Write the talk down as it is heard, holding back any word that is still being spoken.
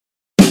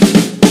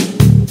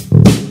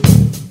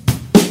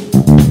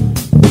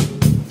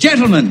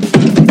Gentlemen,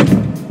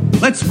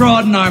 let's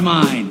broaden our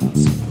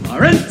minds.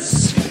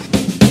 Lawrence?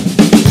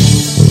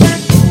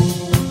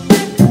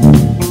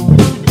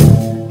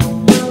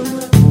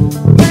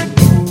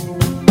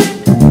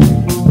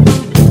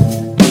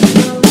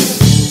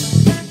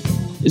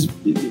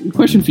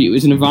 Question for you: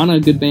 is Nirvana a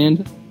good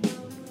band?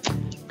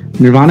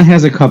 Nirvana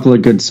has a couple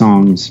of good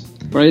songs.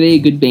 Or are they a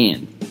good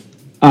band?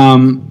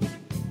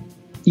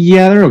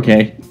 Yeah, they're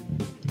okay.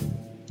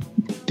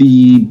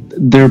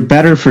 They're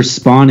better for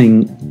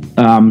spawning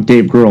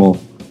Dave Grohl.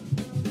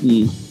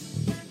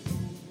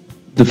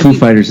 The Foo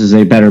Fighters is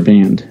a better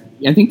band.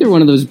 I think they're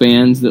one of those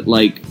bands that,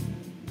 like,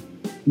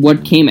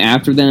 what came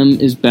after them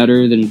is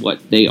better than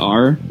what they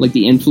are. Like,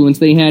 the influence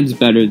they had is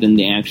better than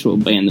the actual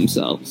band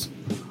themselves.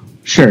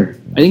 Sure.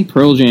 I think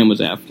Pearl Jam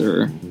was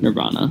after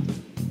Nirvana.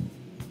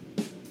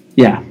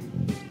 Yeah.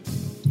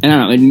 And I don't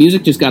know, and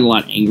music just got a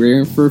lot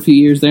angrier for a few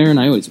years there, and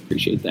I always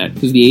appreciate that,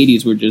 because the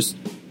 80s were just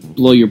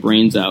blow your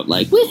brains out,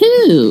 like,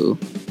 woohoo!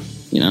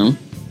 You know?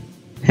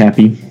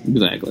 Happy.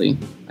 Exactly.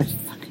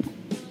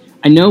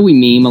 I know we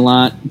meme a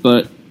lot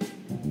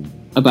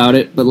about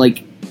it, but,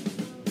 like,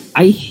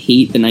 I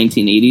hate the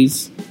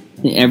 1980s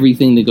and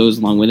everything that goes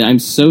along with it. I'm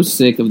so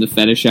sick of the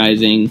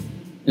fetishizing.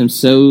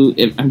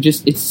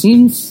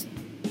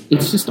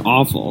 It's just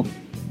awful.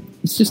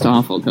 It's just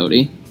awful,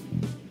 Cody.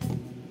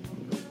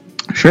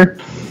 Sure.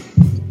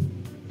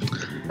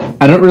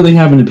 I don't really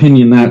have an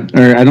opinion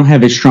I don't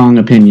have a strong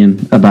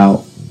opinion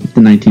about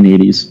the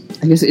 1980s.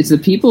 I guess it's the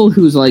people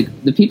who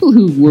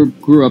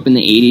grew up in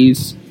the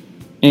 80s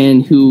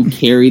and who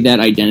carry that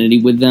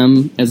identity with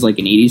them as, like,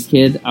 an 80s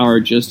kid are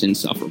just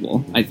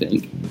insufferable, I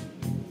think.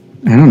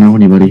 I don't know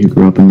anybody who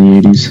grew up in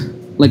the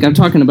 80s. Like, I'm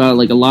talking about,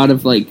 like, a lot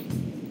of, like,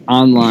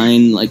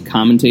 online, like,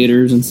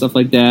 commentators and stuff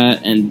like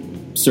that,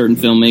 and certain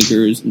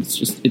filmmakers.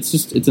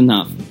 It's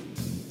enough.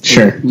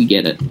 Sure. Like, we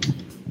get it.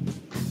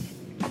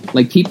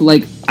 Like, people,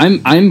 like,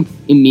 I'm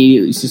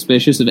immediately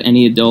suspicious of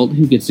any adult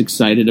who gets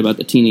excited about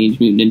the Teenage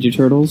Mutant Ninja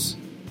Turtles.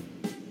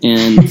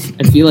 And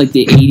I feel like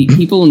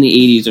people in the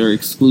 80s are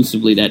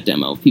exclusively that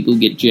demo. People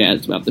get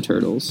jazzed about the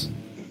Turtles.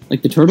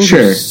 Like, the Turtles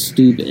are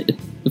stupid.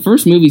 The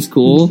first movie's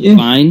cool,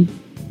 fine,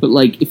 but,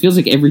 like, it feels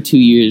like every 2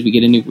 years we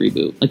get a new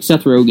reboot. Like,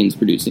 Seth Rogen's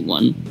producing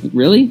one. Like,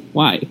 really?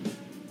 Why?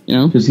 You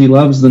know? Because he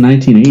loves the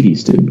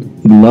 1980s, dude.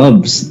 He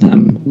loves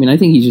them. I mean, I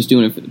think he's just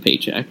doing it for the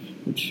paycheck,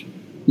 which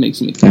makes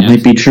him... That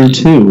might be true,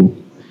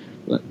 too.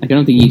 But I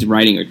don't think he's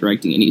writing or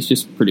directing it. He's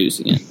just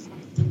producing it.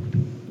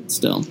 But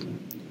still.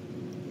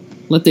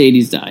 Let the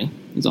 80s die,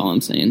 is all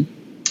I'm saying.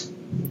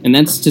 And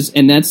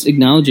that's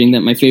acknowledging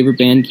that my favorite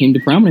band came to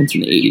prominence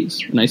in the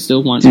 80s, and I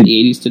still want the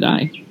 80s to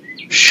die.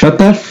 Shut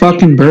that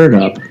fucking bird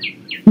up.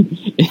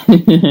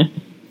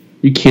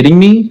 You kidding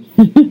me?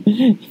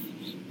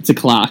 It's a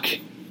clock.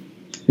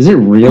 Is it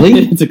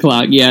really? It's a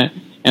clock, yeah.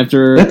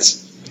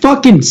 That's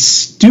fucking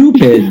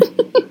stupid.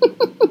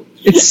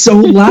 It's so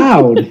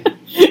loud.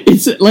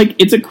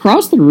 It's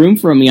across the room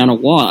from me on a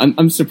wall.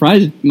 I'm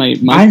surprised my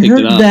mom picked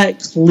it up. I heard that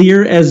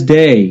clear as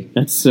day.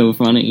 That's so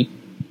funny.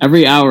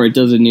 Every hour it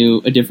does a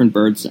different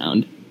bird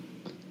sound.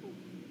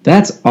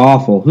 That's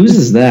awful. Whose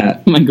is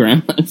that? My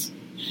grandma's.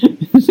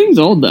 This thing's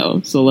old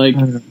though, so like,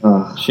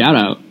 shout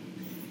out.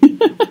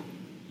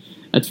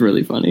 That's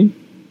really funny.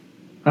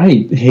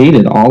 I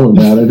hated all of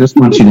that. I just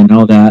want you to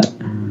know that.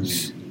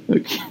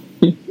 Okay.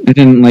 I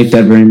didn't like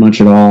that very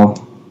much at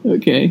all.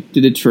 Okay.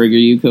 Did it trigger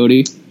you,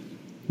 Cody?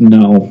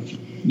 No.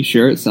 You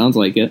sure? It sounds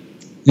like it.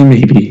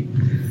 Maybe.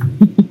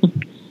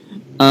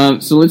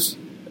 So let's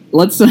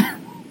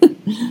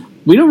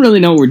we don't really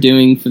know what we're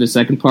doing for the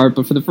second part,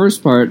 but for the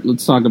first part,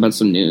 let's talk about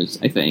some news,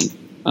 I think.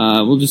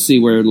 We'll just see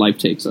where life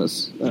takes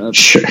us.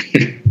 Sure.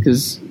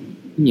 Because,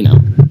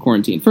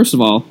 quarantine. First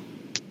of all,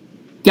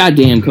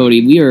 goddamn,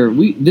 Cody,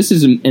 this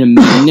is a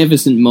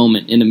magnificent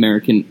moment in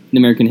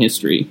American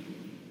history.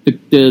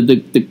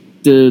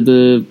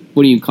 The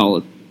what do you call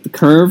it? The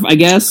curve, I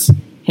guess,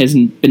 has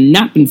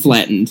not been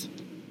flattened.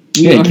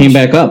 It came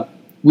back up.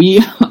 We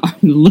are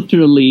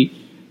literally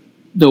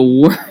the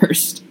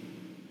worst.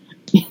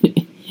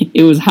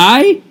 It was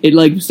high, it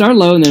like started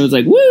low, and then it was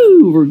like,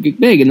 woo, we're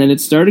big, and then it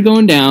started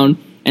going down,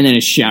 and then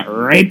it shot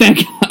right back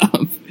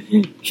up.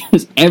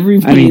 Because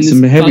everybody. I mean,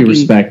 some heavy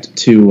respect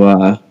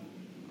to.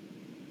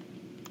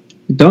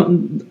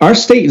 Our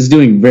state is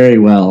doing very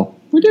well.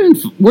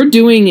 We're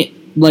doing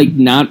like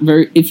not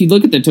very. If you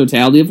look at the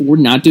totality of it, we're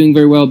not doing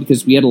very well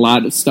because we had a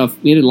lot of stuff.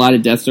 We had a lot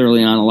of deaths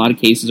early on, a lot of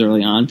cases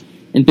early on,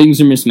 and things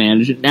are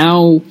mismanaged.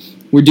 Now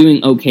we're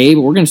doing okay,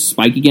 but we're going to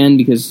spike again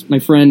because my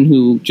friend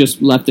who just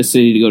left the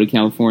city to go to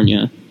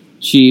California,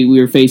 we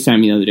were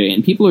FaceTiming the other day,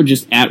 and people are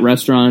just at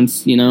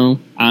restaurants, out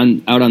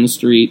on the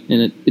street,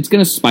 and it's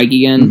going to spike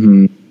again.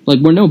 Mm-hmm. Like,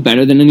 we're no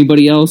better than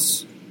anybody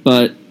else,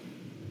 but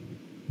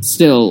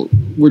still,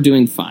 we're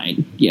doing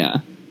fine,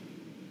 yeah.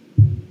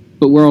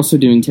 But we're also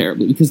doing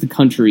terribly because the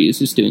country is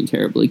just doing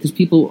terribly because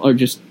people are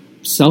just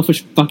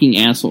selfish fucking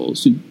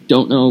assholes who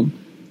don't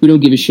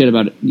give a shit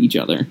about each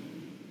other.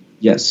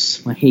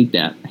 Yes. I hate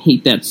that. I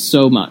hate that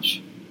so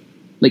much.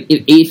 Like,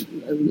 if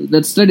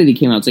that study that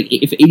came out, it's like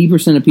if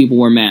 80% of people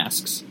wear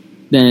masks,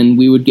 then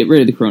we would get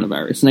rid of the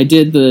coronavirus. And I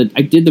did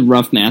the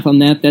rough math on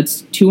that.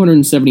 That's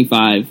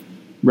 275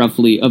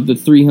 roughly of the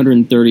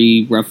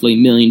 330 roughly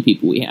million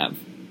people we have.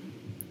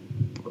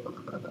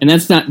 And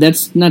that's not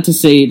to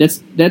say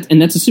that's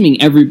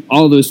assuming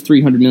all those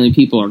 300 million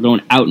people are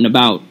going out and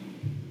about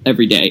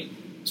every day.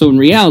 So in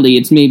reality,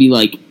 it's maybe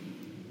like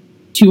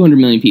 200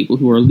 million people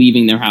who are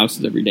leaving their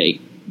houses every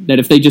day. That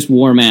if they just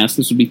wore masks,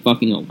 this would be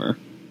fucking over.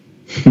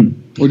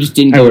 Or just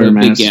didn't go to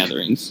big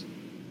gatherings.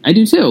 I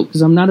do too,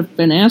 because I'm not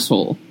an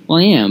asshole. Well,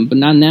 I am, but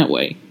not in that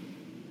way.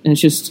 And it's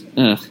just,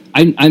 I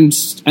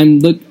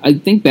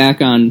think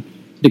back on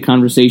the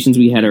conversations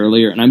we had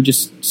earlier, and I'm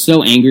just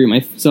so angry at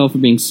myself for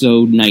being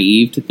so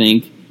naive to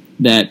think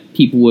that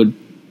people would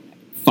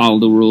follow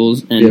the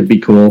rules and be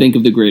cool. Think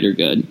of the greater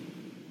good.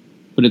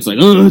 But it's like,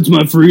 oh, it's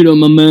my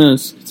freedom, a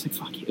mask. It's like,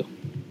 fuck you.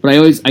 But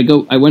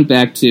I went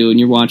back to, and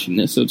you're watching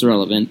this, so it's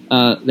relevant,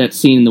 that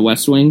scene in The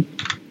West Wing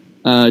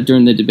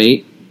during the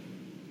debate.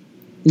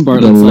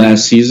 Bartlett's the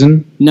last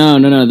season? No.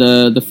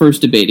 The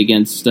first debate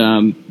against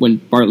when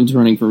Bartlett's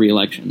running for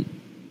re-election.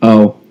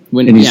 Oh,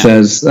 when he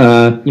says,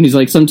 when he's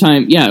like,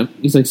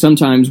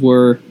 sometimes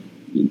we're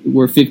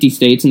 50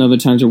 states, and other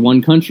times we're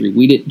one country.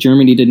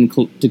 Germany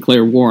didn't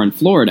declare war on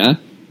Florida,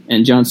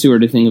 and Jon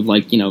Stewart, a thing of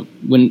like,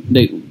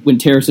 when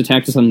terrorists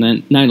attacked us on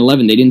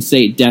 9/11, they didn't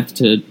say death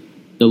to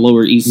the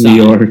Lower East Side.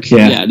 New York,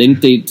 yeah. They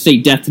didn't say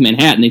death to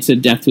Manhattan. They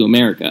said death to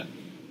America.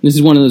 This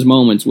is one of those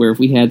moments where if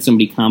we had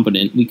somebody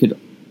competent, we could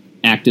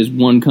act as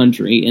one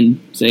country and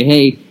say,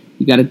 hey,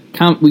 we got a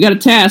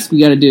task we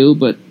got to do,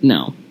 but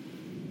no.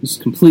 It's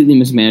completely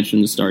mismatched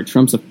from the start.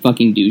 Trump's a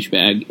fucking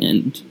douchebag,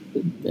 and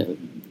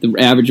the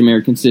average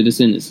American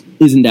citizen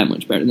isn't that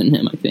much better than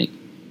him, I think.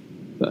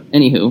 But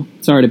anywho,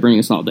 sorry to bring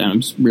us all down.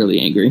 I'm just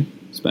really angry,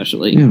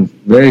 especially. Yeah,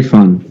 very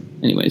fun.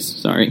 Anyways,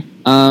 sorry.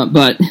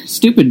 But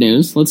stupid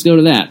news. Let's go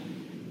to that.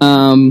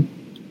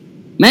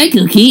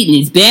 Michael Keaton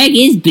is back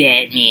as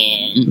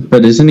Batman.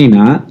 But isn't he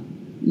not?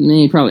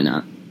 Probably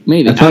not.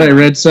 Maybe. I thought I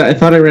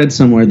read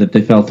somewhere that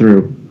they fell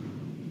through.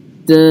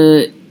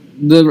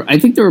 I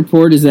think the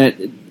report is that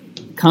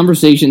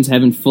conversations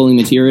haven't fully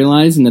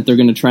materialized, and that they're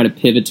going to try to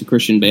pivot to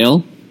Christian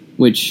Bale,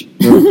 which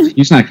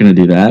he's not going to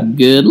do that.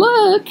 Good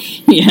luck.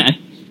 Yeah,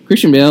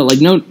 Christian Bale. Like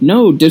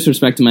no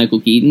disrespect to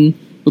Michael Keaton,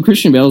 but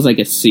Christian Bale is like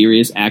a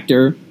serious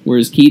actor,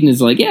 whereas Keaton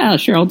is like, yeah,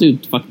 sure, I'll do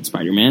fucking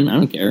Spider-Man. I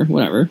don't care,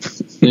 whatever.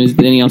 Then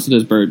he also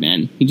does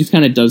Birdman. He just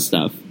kind of does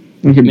stuff.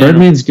 Okay,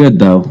 Birdman's good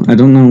though. I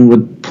don't know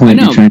what point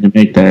you're trying to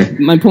make there.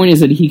 My point is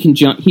that he can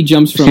jump. He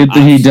jumps from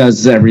he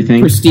does everything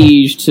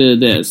Prestige to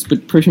this,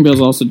 but Christian Bale's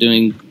also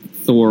doing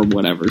Thor,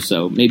 whatever.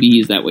 So maybe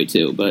he's that way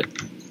too. But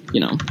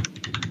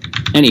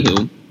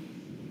anywho,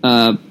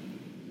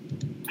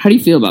 how do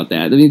you feel about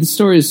that? I mean, the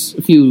story is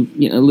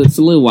it's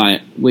a little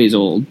ways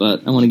old,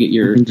 but I want to get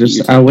your.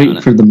 I'll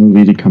wait for the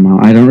movie to come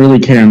out. I don't really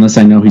care unless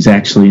I know he's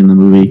actually in the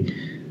movie.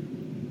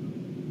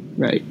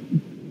 Right.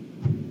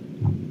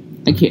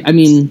 I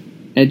mean,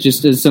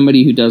 just as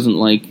somebody who doesn't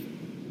like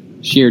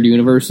shared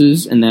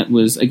universes, and that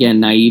was, again,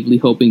 naively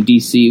hoping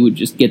DC would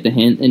just get the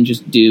hint and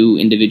just do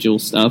individual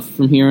stuff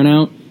from here on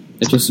out,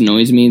 that just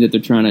annoys me that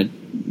they're trying to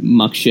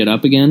muck shit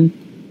up again.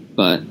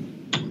 But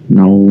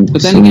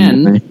then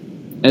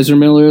again, Ezra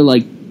Miller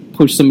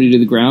pushed somebody to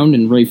the ground,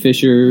 and Ray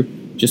Fisher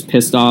just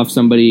pissed off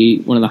one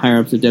of the higher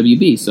ups of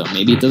WB, so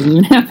maybe it doesn't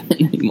even happen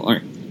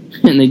anymore,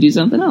 and they do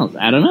something else.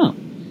 I don't know,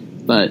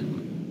 but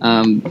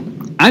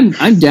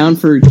I'm down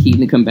for Keaton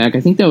to come back.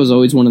 I think that was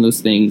always one of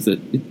those things that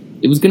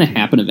it was going to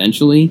happen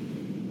eventually.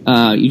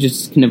 You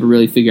just can never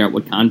really figure out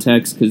what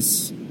context,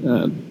 because,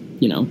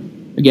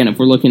 again, if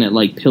we're looking at,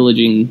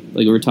 pillaging,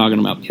 like we were talking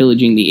about,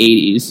 pillaging the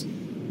 80s,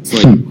 it's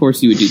like, of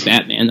course you would do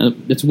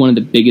Batman. That's one of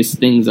the biggest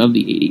things of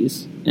the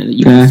 80s, and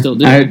you can still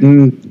do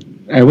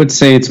it. I would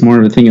say it's more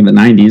of a thing in the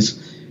 90s.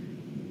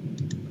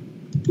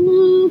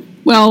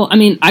 Well, I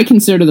mean, I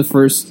consider the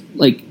first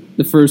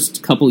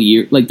couple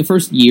years, the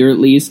first year at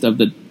least of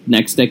the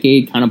next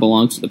decade kind of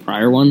belongs to the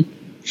prior one.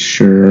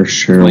 Sure.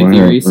 My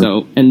theory.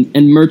 So, and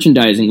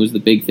merchandising was the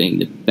big thing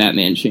that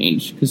Batman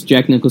changed, because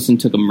Jack Nicholson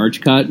took a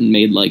merch cut and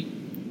made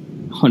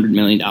 $100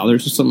 million or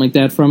something like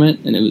that from it,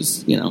 and it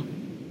was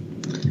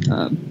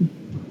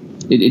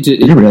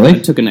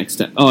it took a next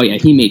step. Oh yeah,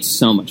 he made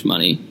so much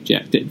money.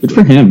 Jack did. Good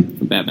for him.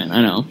 For Batman,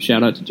 I know.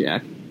 Shout out to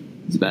Jack.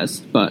 He's the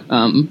best. But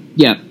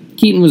yeah,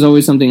 Keaton was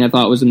always something I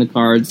thought was in the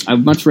cards.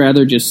 I'd much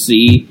rather just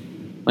see,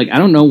 I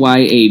don't know why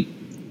a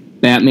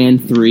Batman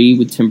 3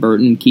 with Tim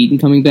Burton and Keaton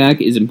coming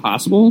back is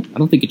impossible. I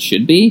don't think it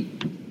should be.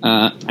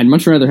 I'd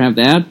much rather have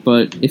that,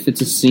 but if it's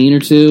a scene or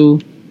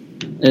two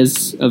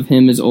of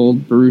him as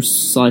old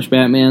Bruce /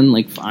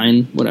 Batman,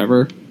 fine,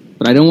 whatever.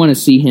 But I don't want to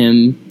see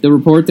him. The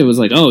report that was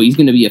he's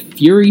going to be a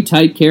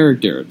Fury-type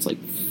character. It's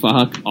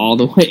fuck all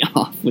the way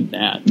off with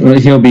that. Well,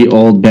 he'll be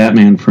old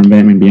Batman from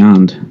Batman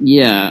Beyond.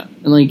 Yeah,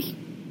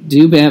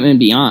 do Batman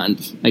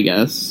Beyond, I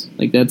guess.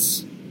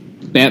 That's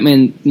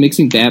Batman,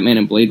 mixing Batman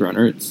and Blade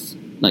Runner. It's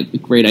a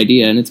great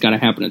idea, and it's got to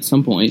happen at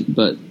some point,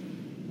 but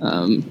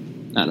I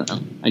don't know.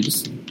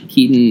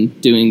 Keaton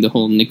doing the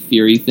whole Nick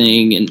Fury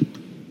thing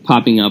and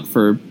popping up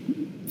for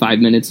 5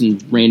 minutes in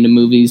random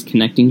movies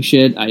connecting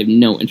shit, I have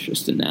no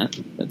interest in that.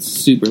 That's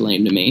super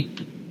lame to me.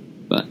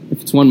 But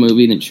if it's one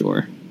movie, then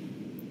sure.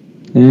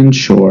 And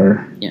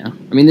sure. Yeah.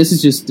 I mean, this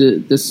is just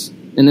this,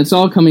 and it's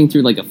all coming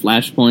through like a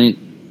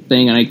Flashpoint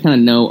thing, and I kind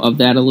of know of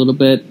that a little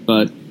bit,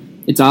 but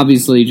it's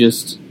obviously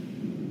just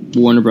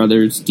Warner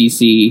Brothers,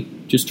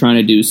 DC, just trying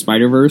to do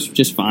Spider-Verse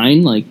just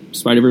fine. Like,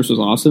 Spider-Verse was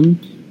awesome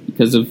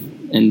because of,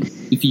 and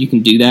if you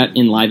can do that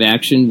in live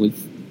action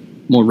with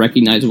more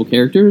recognizable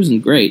characters,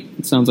 and great.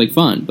 It sounds like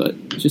fun,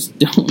 but just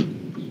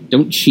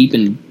don't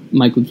cheapen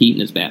Michael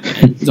Keaton as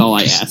Batman, is all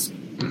I ask.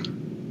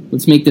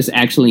 Let's make this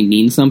actually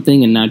mean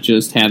something and not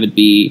just have it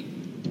be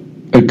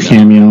a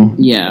cameo.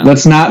 Yeah.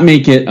 Let's not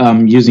make it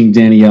using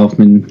Danny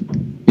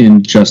Elfman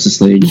in Justice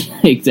League.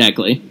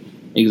 Exactly.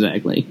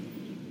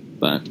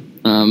 But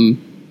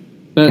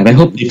and I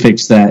hope they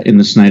fix that in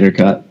the Snyder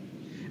Cut.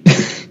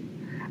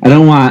 I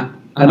don't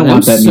want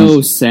that. So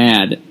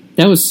sad.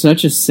 That was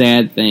such a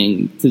sad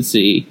thing to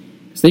see.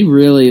 Because they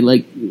really,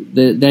 like,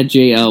 that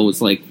JL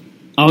was like,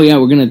 oh yeah,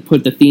 we're going to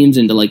put the themes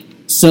in to, like,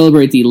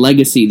 celebrate the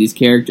legacy of these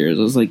characters.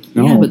 I was like,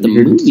 yeah, but the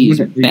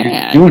movies are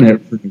bad. You're doing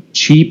it for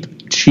cheap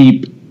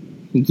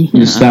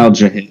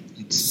nostalgia hit.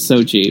 It's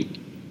so cheap.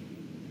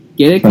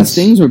 Get it? Because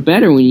things were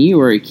better when you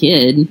were a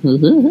kid.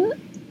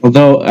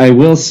 Although, I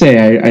will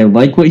say, I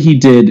like what he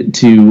did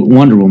to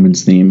Wonder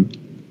Woman's theme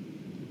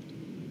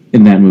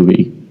in that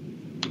movie.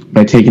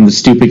 By taking the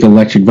stupid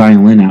electric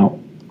violin out.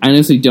 I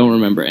honestly don't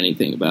remember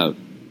anything about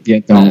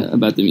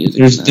about the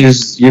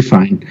music. You're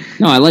fine.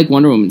 No, I like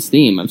Wonder Woman's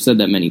theme. I've said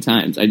that many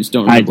times. I just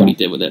don't remember what he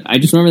did with it. I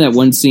just remember that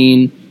one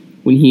scene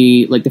when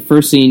he, like, the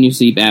first scene you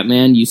see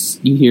Batman, you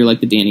hear,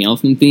 like, the Danny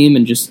Elfman theme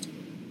and just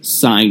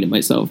sighing to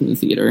myself in the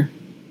theater.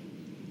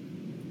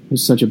 It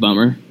was such a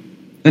bummer.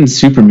 And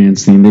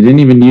Superman's theme. They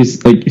didn't even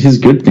use, like, his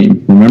good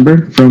theme.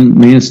 Remember? From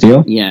Man of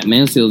Steel? Yeah,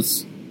 Man of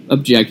Steel's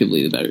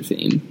objectively the better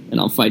theme. And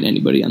I'll fight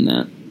anybody on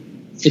that.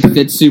 It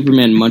fits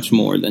Superman much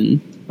more than...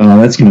 Oh,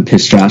 that's going to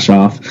piss Josh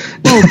off.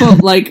 Well,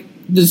 but, like,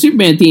 the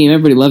Superman theme,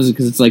 everybody loves it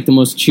because it's, like, the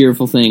most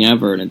cheerful thing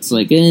ever, and it's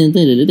like,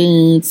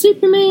 it's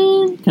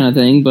Superman kind of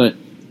thing, but,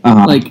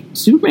 like,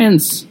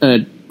 Superman's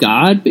a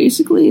god,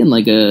 basically, and,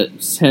 like,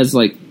 has,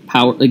 like,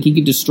 power, like, he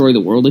could destroy the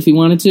world if he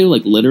wanted to,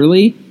 like,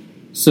 literally,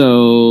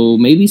 so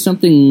maybe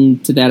something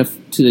to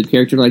the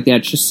character like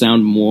that just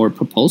sound more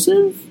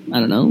propulsive? I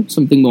don't know,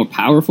 something more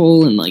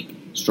powerful and, like,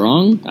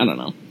 strong? I don't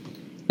know.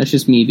 That's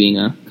just me being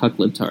a cuck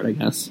libtard, I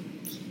guess.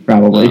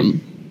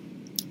 Probably.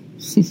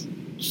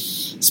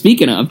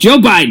 Speaking of Joe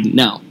Biden,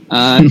 no,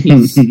 I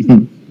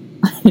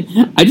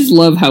just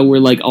love how we're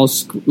like all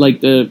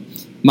like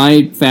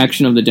my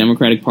faction of the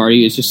Democratic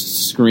Party is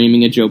just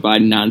screaming at Joe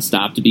Biden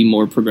nonstop to be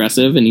more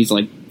progressive, and he's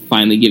like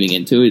finally giving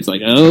into it. It's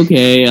like,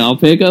 okay, I'll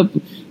pick up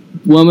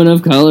woman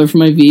of color for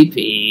my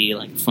VP.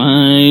 Like,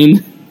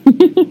 fine.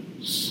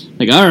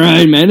 Like, all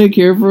right,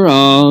 Medicare for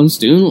all,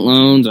 student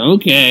loans,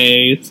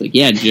 okay. It's like,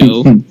 yeah,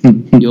 Joe,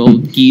 you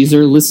old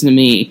geezer, listen to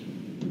me,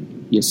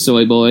 you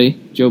soy boy,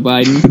 Joe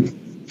Biden.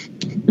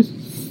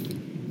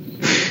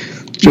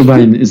 Joe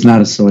Biden is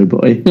not a soy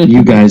boy.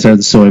 You guys are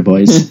the soy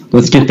boys.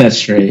 Let's get that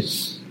straight.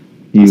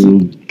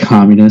 You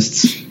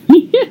communists.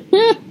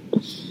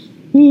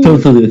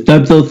 Totalist.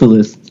 I'm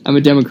totalist. I'm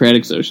a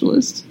democratic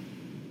socialist.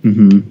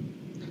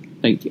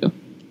 Mm-hmm. Thank you.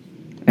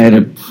 I had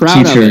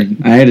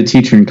a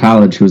teacher in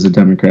college who was a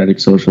democratic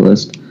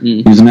socialist.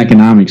 Mm. He was an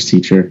economics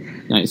teacher.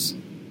 Nice.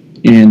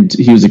 And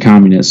he was a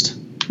communist.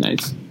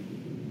 Nice.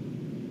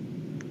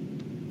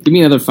 Give me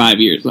another 5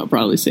 years, I'll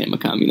probably say I'm a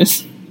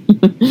communist.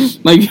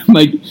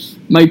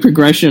 my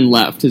progression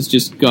left has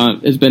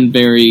been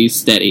very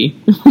steady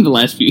the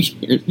last few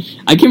years.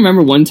 I can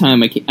remember one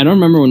time, I don't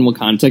remember in what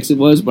context it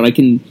was, but I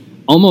can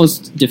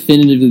almost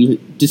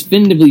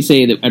definitively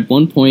say that at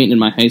one point in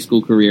my high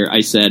school career,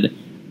 I said,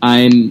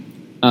 I'm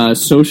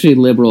socially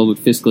liberal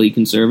but fiscally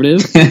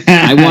conservative.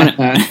 I want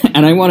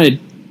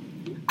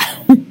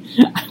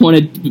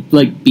to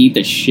like beat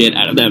the shit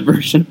out of that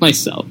version of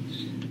myself.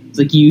 It's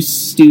like, you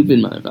stupid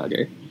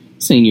motherfucker,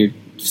 saying you're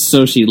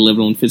socially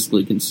liberal and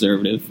fiscally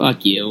conservative.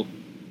 Fuck you.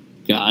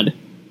 God.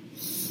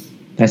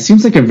 That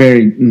seems like a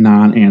very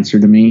non-answer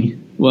to me.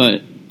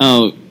 What?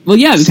 Oh, well,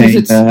 yeah,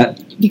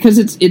 because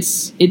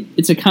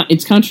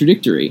it's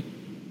contradictory.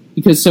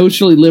 Because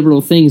socially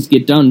liberal things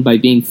get done by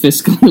being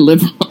fiscally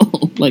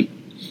liberal. Like,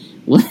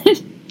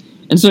 what?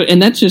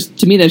 And that's just,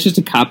 to me, that's just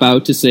a cop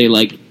out to say,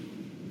 like,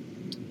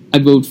 I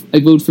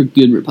vote for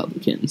good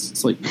Republicans.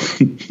 It's like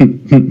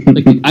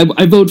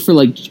I vote for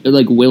like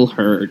Will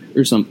Hurd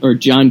or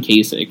John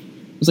Kasich.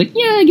 It's like,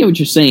 yeah, I get what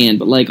you're saying,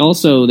 but like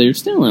also they're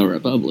still a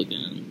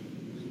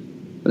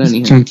Republican. But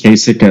anyhow, John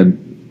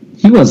Kasich,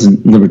 he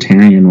wasn't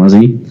libertarian, was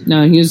he?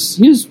 No, he was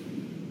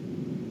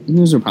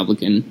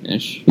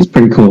Republican-ish. He's a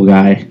pretty cool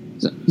guy.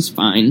 He's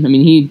fine. I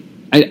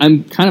mean,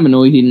 I'm kind of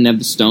annoyed he didn't have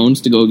the stones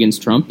to go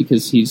against Trump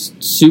because he's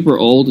super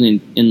old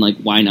and like,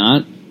 why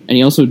not? And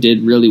he also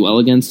did really well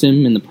against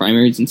him in the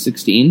primaries in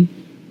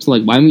 2016. So,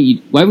 like, why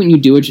wouldn't you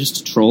do it just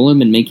to troll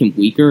him and make him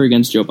weaker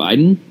against Joe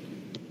Biden?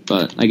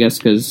 But I guess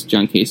because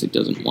John Kasich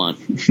doesn't want...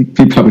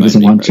 He probably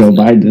doesn't want Joe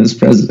Biden as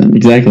president.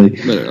 Exactly.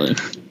 Literally.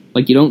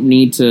 Like, you don't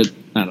need to...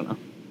 I don't know.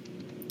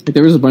 Like,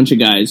 there was a bunch of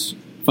guys,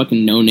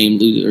 fucking no-name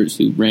losers,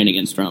 who ran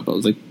against Trump. I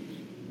was like,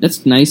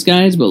 that's nice,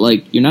 guys, but,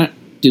 like, you're not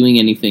doing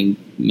anything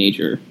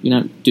major. You're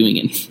not doing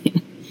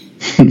anything.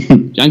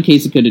 John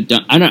Kasich could have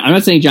done... I'm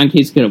not saying John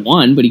Kasich could have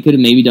won, but he could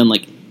have maybe done,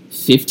 like,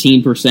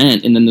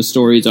 15%, and then the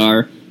stories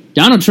are,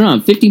 Donald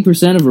Trump,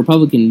 15% of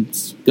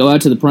Republicans go out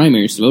to the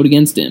primaries to vote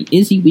against him.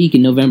 Is he weak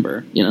in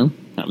November? You know,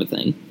 kind of a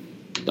thing.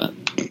 But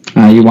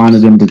you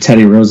wanted him to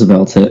Teddy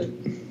Roosevelt it.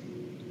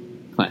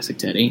 Classic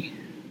Teddy.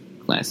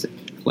 Classic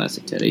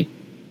Teddy.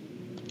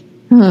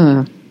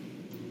 Now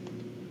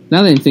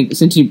that I think,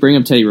 since you bring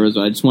up Teddy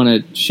Roosevelt, I just want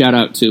to shout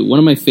out to one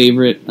of my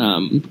favorite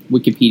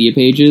Wikipedia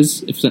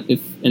pages, if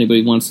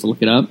anybody wants to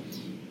look it up,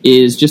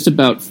 is just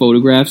about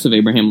photographs of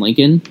Abraham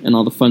Lincoln and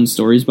all the fun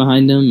stories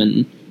behind him,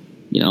 and,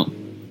 you know,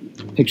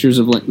 pictures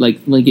of, like,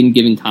 Lincoln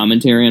giving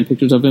commentary on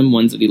pictures of him,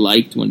 ones that he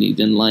liked, ones he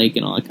didn't like,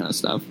 and all that kind of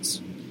stuff. It's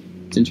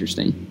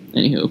interesting.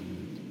 Anywho.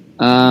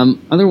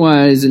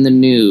 Otherwise, in the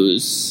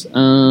news,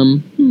 I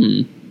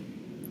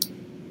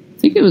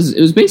think it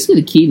was basically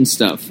the Keaton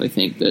stuff, I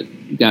think,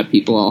 that got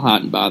people all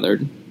hot and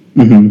bothered.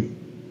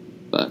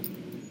 Mm-hmm. But,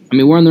 I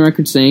mean, we're on the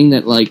record saying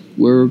that, like,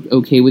 we're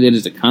okay with it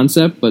as a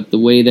concept, but the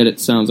way that it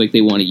sounds like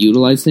they want to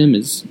utilize him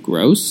is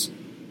gross.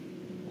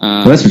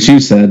 Well, that's what you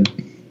said.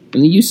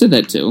 And you said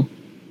that, too.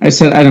 I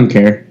said, I don't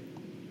care.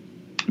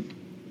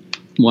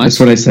 What? That's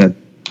what I said.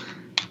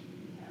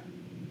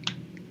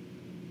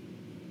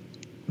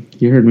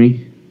 You heard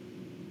me.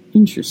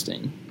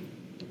 Interesting.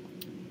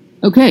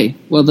 Okay,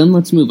 well then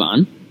let's move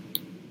on.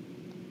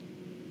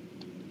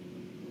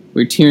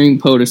 We're tiering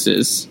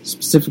POTUSes,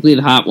 specifically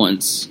the hot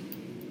ones.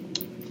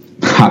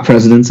 Hot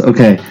presidents?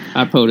 Okay.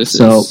 Hot POTUSes.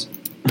 So,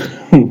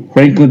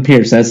 Franklin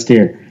Pierce, S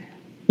tier.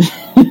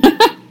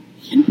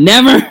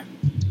 Never!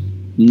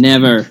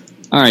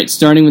 Alright,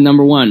 starting with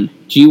number 1,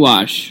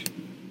 G-Wash.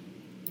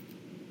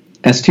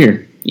 S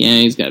tier. Yeah,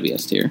 he's gotta be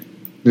S tier.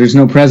 There's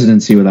no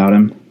presidency without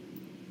him.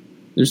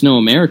 There's no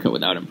America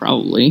without him,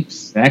 probably.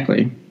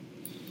 Exactly.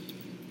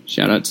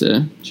 Shout out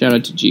to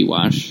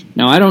G-Wash.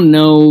 Now, I don't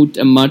know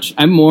much.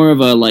 I'm more of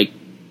a, like,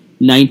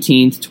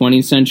 19th,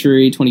 20th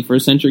century,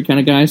 21st century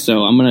kind of guy,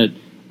 so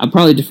I'll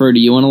probably defer to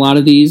you on a lot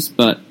of these,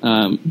 but,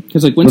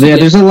 because, like,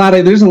 there's a lot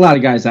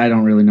of guys I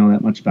don't really know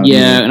that much about.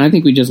 Yeah, either. And I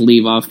think we just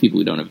leave off people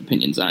we don't have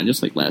opinions on,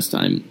 just like last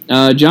time.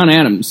 John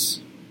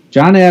Adams.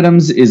 John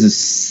Adams is a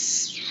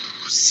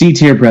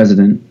C-tier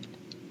president.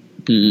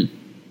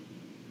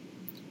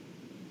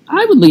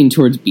 I would lean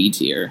towards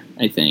B-tier,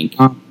 I think.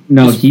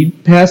 No, he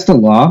passed a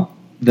law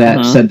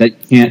that said that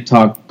you can't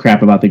talk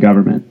crap about the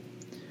government.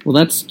 Well,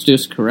 that's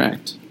just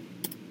correct.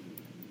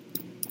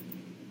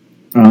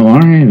 Oh, all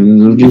right.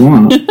 What do you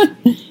want?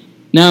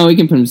 No, we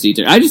can put him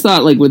C-tier. I just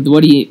thought, like, with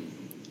what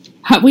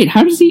how do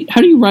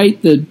you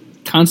write the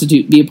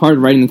be a part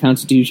of writing the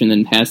Constitution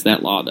and pass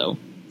that law, though?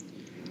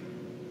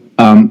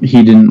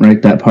 He didn't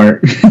write that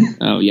part.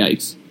 Oh,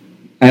 yikes.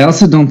 I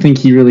also don't think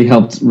he really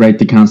helped write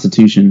the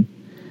Constitution.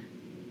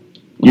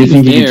 Well,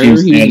 he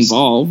was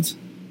involved,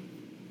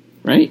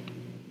 right?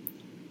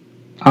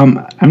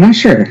 I'm not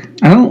sure.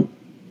 I don't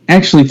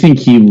actually think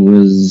he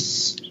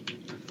was...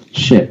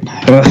 Shit.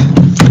 Ugh,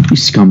 you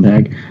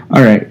scumbag.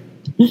 All right.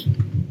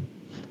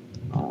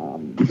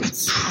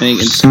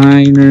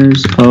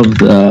 Signers of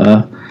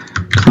the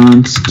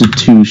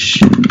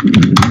Constitution.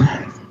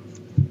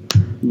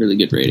 Really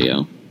good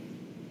radio.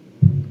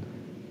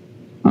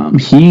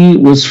 He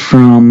was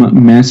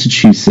from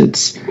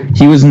Massachusetts.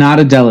 He was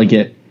not a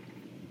delegate.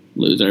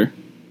 Loser.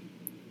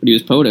 But he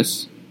was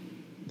POTUS.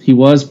 He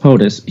was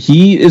POTUS.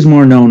 He is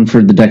more known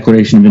for the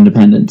Declaration of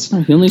Independence.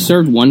 Oh, he only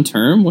served one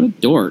term? What a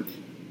dork.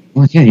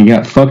 Well, yeah, he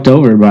got fucked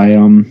over by,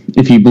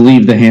 if you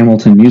believe the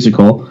Hamilton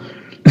musical,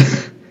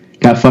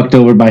 got fucked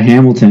over by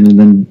Hamilton, and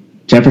then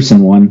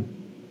Jefferson won.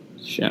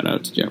 Shout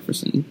out to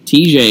Jefferson.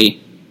 TJ,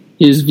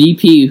 his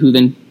VP, who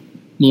then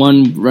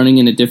won running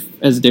in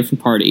as a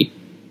different party.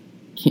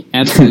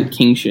 Absolute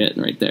king shit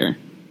right there.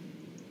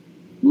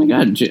 Oh my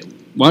god,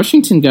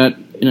 Washington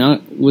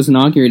was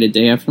inaugurated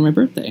day after my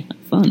birthday.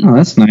 Fun. Oh,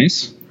 that's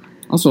nice.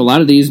 Also, a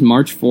lot of these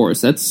March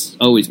 4th. That's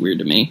always weird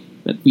to me.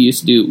 That we used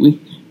to do.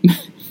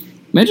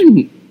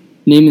 Imagine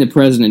naming the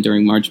president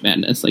during March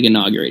Madness, like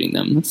inaugurating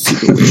them. That's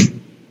super weird.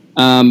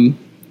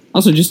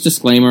 Also, just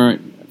disclaimer,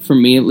 for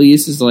me at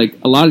least, is like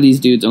a lot of these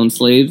dudes own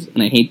slaves,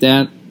 and I hate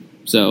that.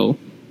 So,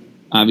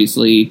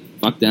 obviously,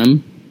 fuck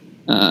them.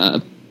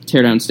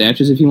 Tear down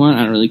statues if you want.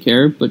 I don't really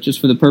care. But just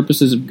for the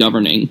purposes of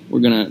governing,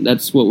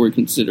 that's what we're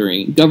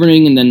considering.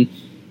 Governing and then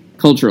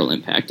cultural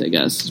impact, I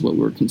guess, is what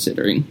we're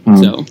considering.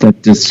 I don't.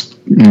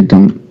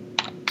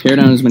 Tear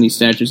down as many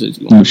statues as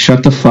you want. No,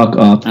 shut the fuck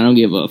up. I don't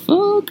give a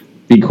fuck.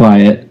 Be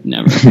quiet.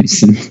 Never.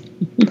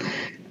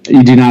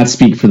 You do not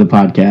speak for the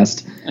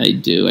podcast. I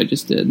do. I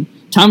just did.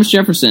 Thomas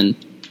Jefferson.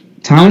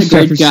 Not a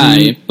great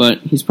guy, but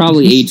he's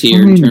probably A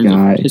tier in terms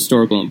of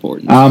historical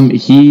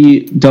importance. He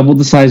doubled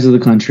the size of the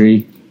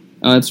country.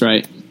 Oh, that's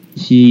right.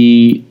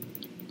 The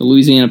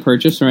Louisiana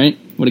Purchase, right?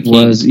 What a king.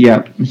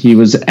 He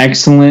was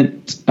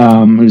excellent. He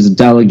was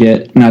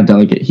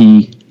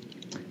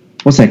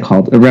what's that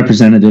called? A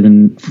representative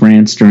in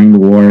France during the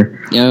war.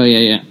 Oh,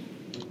 yeah.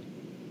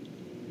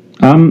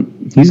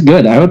 He's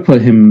good. I would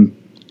put him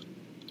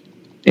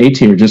A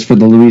tier just for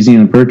the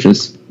Louisiana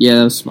Purchase. Yeah,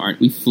 that was smart.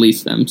 We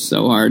fleeced them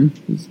so hard.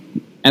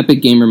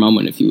 Epic gamer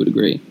moment, if you would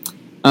agree.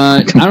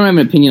 I don't have an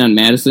opinion on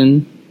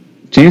Madison.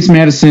 James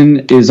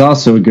Madison is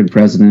also a good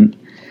president.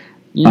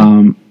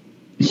 Yeah.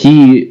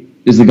 He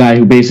is the guy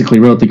who basically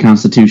wrote the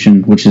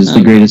Constitution, which is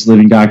the greatest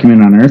living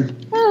document on Earth.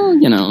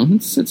 Well,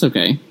 it's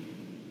okay.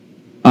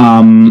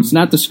 It's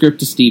not the script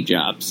to Steve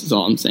Jobs, is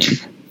all I'm saying.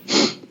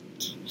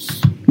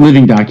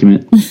 Living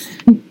document.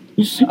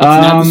 It's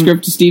not the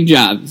script to Steve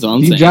Jobs, is all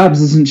I'm saying. Steve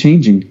Jobs isn't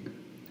changing.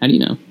 How do you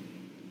know?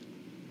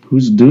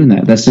 Who's doing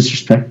that? That's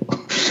disrespectful.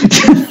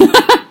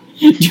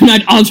 Do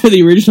not alter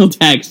the original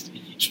text,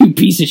 you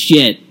piece of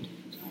shit.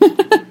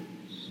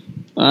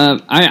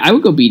 I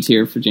would go B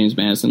tier for James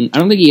Madison. I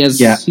don't think he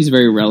has. Yeah. He's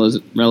very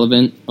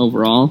relevant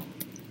overall.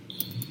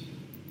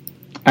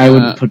 I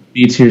would put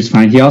B tier is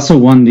fine. He also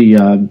won the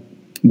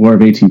War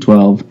of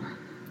 1812.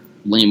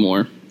 Lame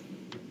war.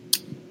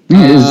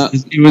 Yeah,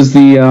 it was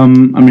the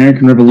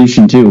American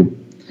Revolution too.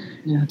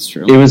 Yeah, that's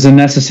true. It was a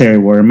necessary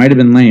war. It might have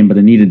been lame, but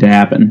it needed to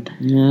happen.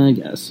 Yeah, I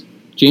guess.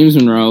 James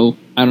Monroe.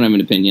 I don't have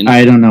an opinion.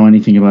 I don't know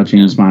anything about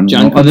James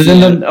Monroe. Other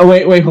than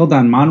wait, hold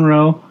on.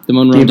 Monroe. The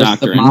Monroe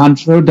Doctrine.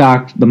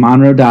 The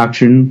Monroe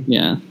Doctrine.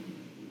 Yeah.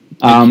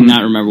 I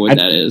cannot remember what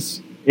that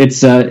is.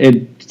 It's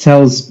it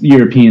tells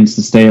Europeans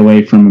to stay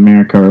away from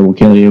America or we'll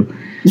kill you.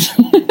 So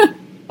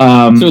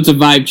it's a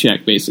vibe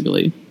check,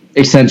 basically.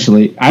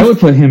 Essentially. I would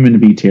put him in a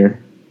B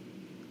tier.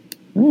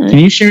 All right. Can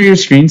you share your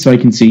screen so I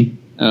can see?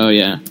 Oh,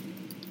 yeah.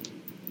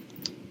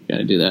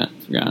 Gotta do that.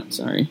 Forgot.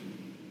 Sorry.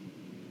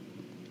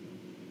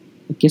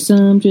 I guess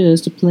I'm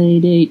just a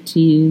playdate to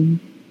you.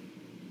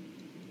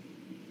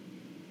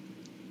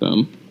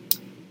 Boom.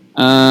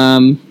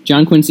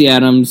 John Quincy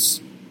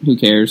Adams. Who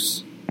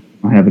cares?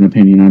 I have an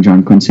opinion on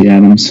John Quincy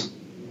Adams.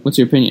 What's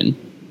your opinion?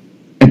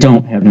 I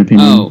don't have an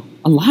opinion. Oh,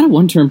 a lot of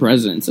one-term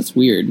presidents. That's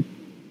weird.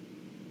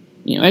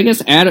 I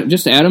guess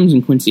Adams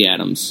and Quincy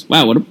Adams.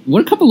 Wow,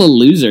 what a couple of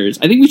losers.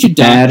 I think we should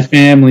bad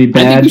family. I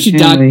think we should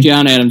dock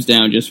John Adams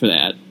down just for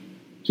that,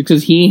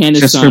 because he and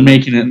his just son for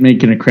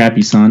making a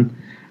crappy son.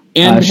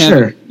 And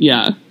sure,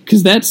 yeah,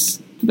 because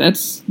that's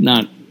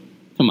not.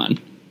 Come on,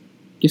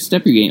 just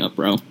step your game up,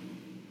 bro.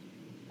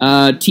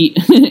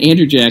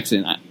 Andrew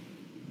Jackson.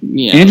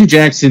 Yeah, Andrew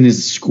Jackson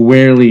is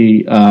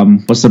squarely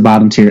what's the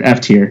bottom tier? F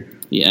tier.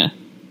 Yeah.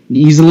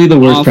 Easily the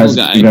worst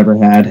president we've ever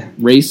had.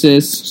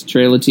 Racist,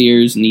 Trail of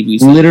Tears, need we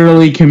say.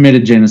 Literally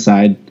committed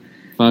genocide.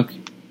 Fuck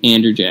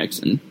Andrew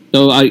Jackson.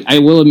 Though I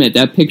will admit,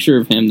 that picture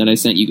of him that I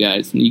sent you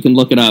guys, and you can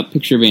look it up,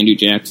 picture of Andrew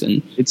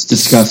Jackson. It's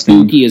disgusting.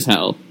 Spooky as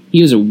hell.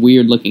 He was a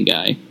weird looking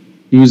guy.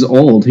 He was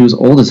old. He was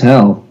old as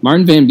hell.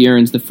 Martin Van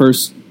Buren's the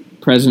first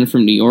president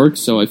from New York,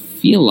 so I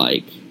feel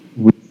like...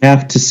 We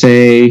have to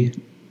say...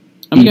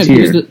 Oh my God,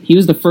 he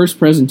was the first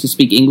president to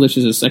speak English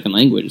as a second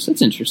language.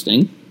 That's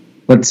interesting.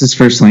 What's his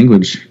first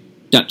language?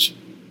 Dutch.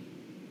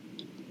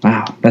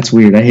 Wow, that's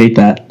weird. I hate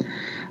that.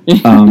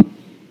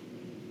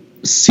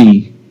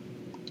 C.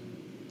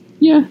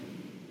 Yeah.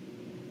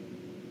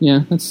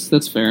 Yeah, that's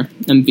fair.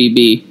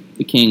 MVB,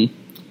 the king.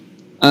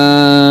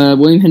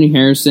 William Henry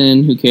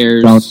Harrison, who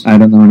cares? I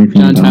don't know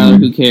anything John about Tyler,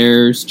 him. who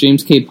cares?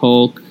 James K.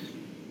 Polk.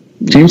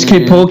 James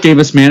K. Polk gave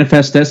us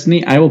Manifest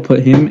Destiny. I will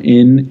put him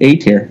in A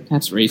tier.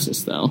 That's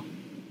racist, though.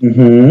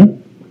 Mm-hmm.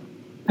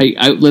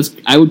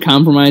 I would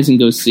compromise and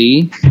go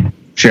C.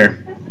 Sure.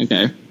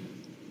 Okay.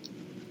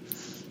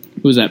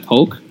 Who's that,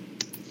 Polk?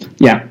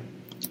 Yeah.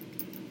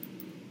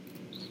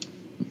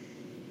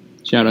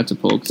 Shout out to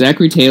Polk.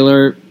 Zachary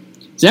Taylor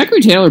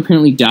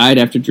apparently died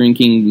after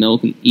drinking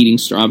milk and eating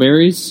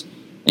strawberries,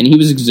 and he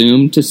was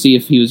exhumed to see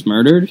if he was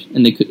murdered,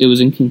 and it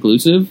was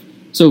inconclusive.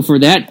 So for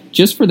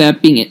that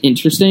being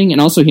interesting,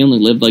 and also he only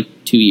lived like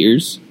 2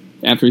 years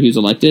after he was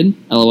elected,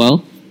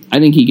 LOL, I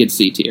think he gets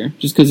C tier,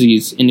 just because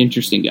he's an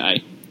interesting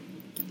guy.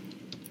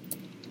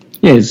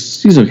 Yeah,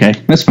 he's okay.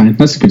 That's fine.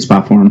 That's a good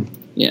spot for him.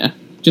 Yeah.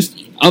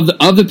 Just of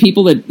the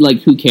people that,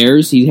 like, who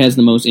cares, he has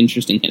the most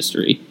interesting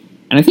history.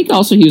 And I think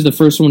also he was the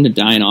first one to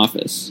die in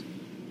office.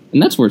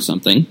 And that's worth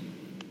something.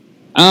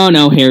 Oh,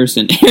 no,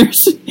 Harrison.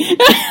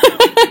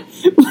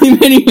 William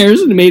Henry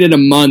Harrison made it a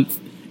month.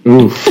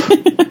 Oof.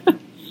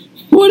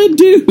 What a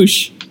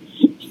douche.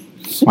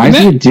 Why is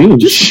he a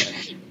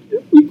douche?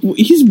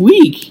 He's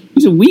weak.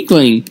 He's a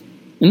weakling.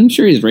 And I'm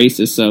sure he's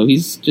racist, so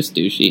he's just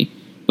douchey.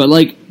 But,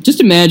 like, just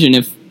imagine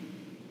if...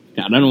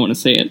 God, I don't want to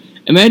say it.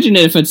 Imagine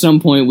if at some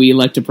point we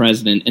elect a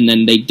president and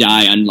then they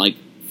die on, like,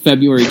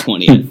 February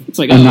 20th. It's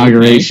like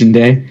Inauguration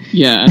day.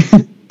 Yeah.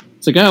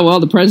 It's like, oh, well,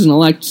 the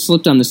president-elect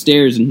slipped on the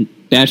stairs and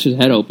bashed his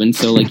head open,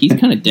 so, like, he's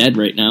kind of dead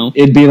right now.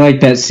 It'd be like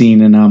that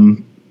scene in...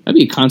 That'd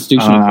be a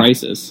constitutional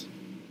crisis.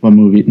 What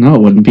movie? No,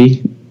 it wouldn't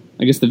be.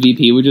 I guess the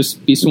VP would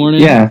just be sworn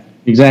in? Yeah,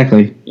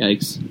 exactly.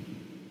 Yikes.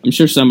 I'm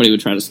sure somebody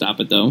would try to stop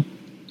it, though.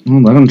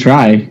 Well, let them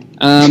try.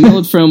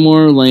 Millard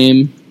Fillmore,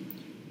 lame.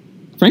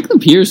 Franklin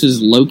Pierce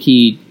is low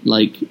key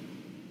like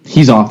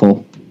He's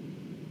awful.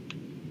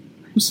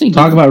 I'm saying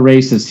Talk about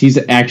racist. He's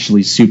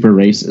actually super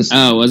racist.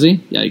 Oh, was he?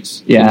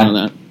 Yikes! Yeah. Didn't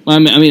know that. Well,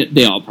 I mean,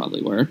 they all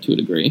probably were to a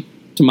degree,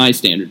 to my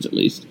standards at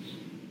least.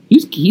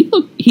 He's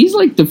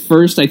like the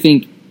first, I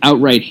think,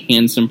 outright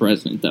handsome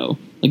president though.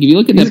 Like if you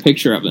look at that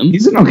picture of him,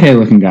 He's an okay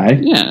looking guy.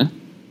 yeah.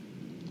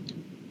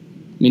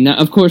 I mean,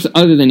 of course,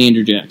 other than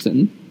Andrew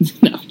Jackson.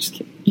 No, I'm just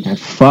kidding. God,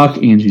 fuck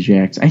Andrew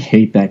Jackson. I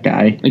hate that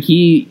guy. Like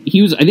he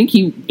was. I think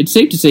it's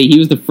safe to say he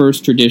was the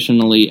first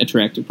traditionally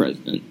attractive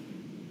president.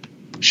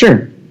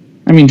 Sure.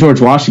 I mean, George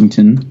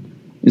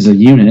Washington is a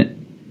unit.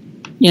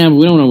 Yeah, but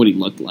we don't know what he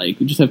looked like.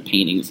 We just have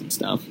paintings and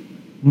stuff.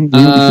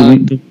 Oh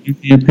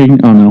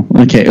no.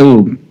 Okay.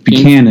 Oh,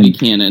 Buchanan.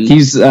 Buchanan.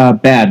 He's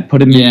bad.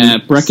 Put him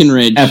in.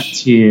 Breckinridge. F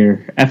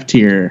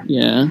tier.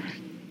 Yeah.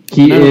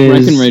 He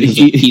is. Breckinridge is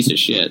a piece of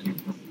shit.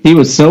 He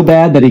was so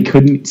bad that he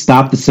couldn't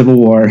stop the Civil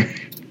War.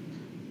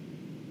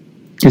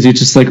 Because he's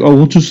just like, oh,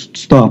 we'll just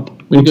stop.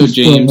 Way to go,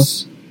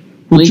 James.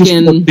 We'll Lincoln.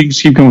 just let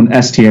things keep going.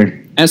 S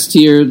tier. S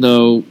tier,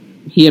 though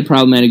he had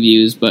problematic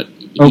views, but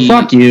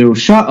fuck you!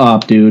 Shut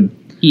up, dude.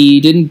 He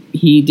didn't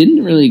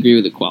really agree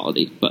with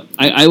equality, but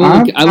I will.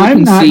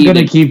 I'm not going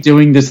to keep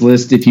doing this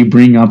list if you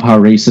bring up how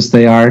racist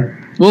they are.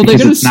 Well, they're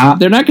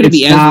not going to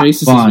be as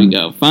racist fun. as we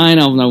go. Fine,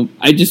 I'll know.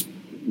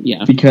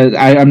 Yeah. Because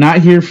I'm not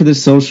here for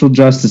this social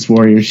justice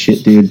warrior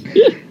shit, dude.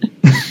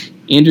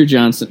 Andrew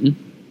Johnson.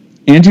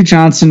 Andrew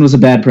Johnson was a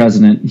bad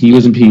president. He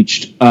was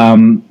impeached.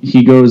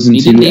 He goes into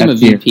He didn't name F a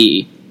tier.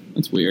 VP.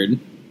 That's weird.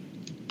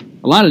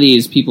 A lot of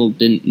these people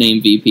didn't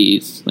name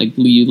VPs, like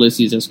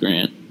Ulysses S.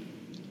 Grant.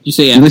 Did you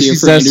say F tier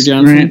for Andrew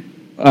Johnson?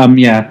 Grant,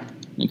 yeah.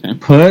 Okay.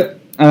 Put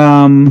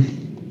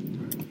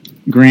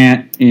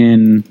Grant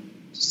in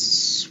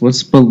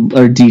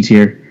D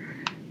tier.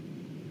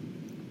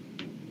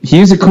 He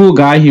was a cool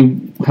guy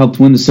who helped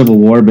win the Civil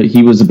War, but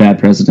he was a bad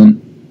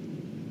president.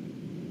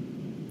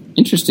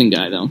 Interesting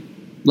guy though.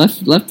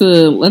 Left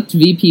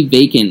VP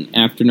vacant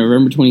after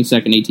November 22nd,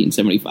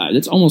 1875.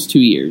 That's almost 2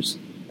 years.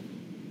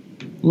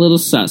 A little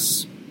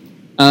sus.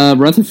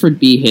 Rutherford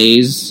B.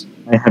 Hayes.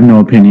 I have no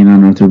opinion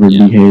on Rutherford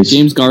B. Hayes.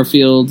 James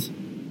Garfield.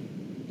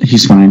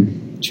 He's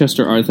fine.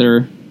 Chester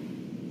Arthur.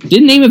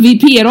 Didn't name a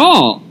VP at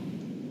all.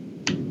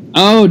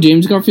 Oh,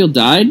 James Garfield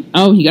died?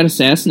 Oh, he got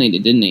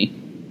assassinated, didn't he?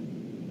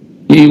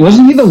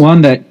 Wasn't he the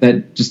one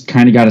that just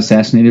kind of got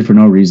assassinated for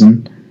no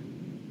reason?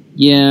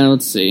 Yeah,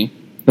 let's see.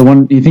 The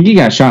one, you think he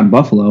got shot in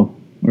Buffalo?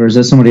 Or is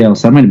that somebody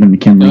else? That might have been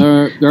McKinley.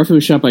 Garfield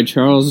was shot by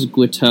Charles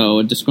Guiteau,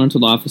 a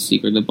disgruntled office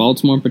seeker at the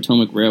Baltimore and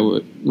Potomac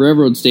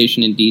Railroad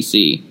Station in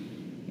D.C.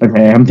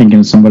 Okay, I'm thinking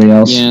of somebody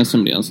else. Yeah,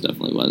 somebody else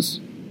definitely was.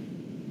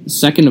 The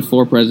second of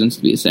 4 presidents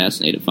to be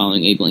assassinated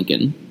following Abe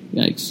Lincoln.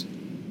 Yikes.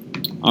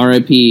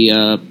 R.I.P.,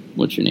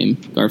 what's your name?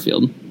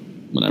 Garfield.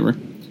 Whatever.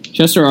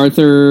 Chester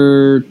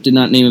Arthur did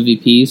not name a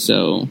VP,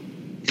 so...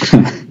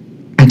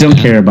 I don't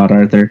care about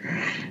Arthur.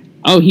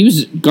 Oh,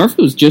 Garfield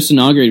was just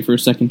inaugurated for a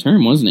second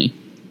term, wasn't he?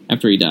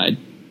 After he died.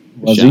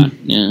 Was Shot.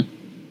 he? Yeah.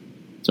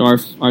 So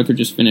Arthur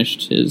just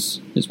finished his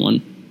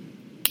one.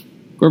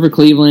 Grover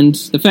Cleveland,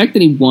 the fact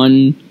that he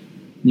won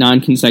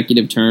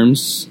non-consecutive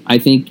terms, I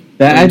think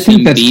that's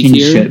B king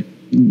tier. shit.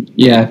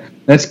 Yeah,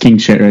 that's king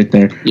shit right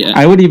there. Yeah.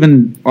 I would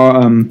even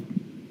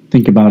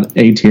think about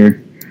A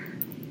tier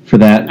for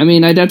that. I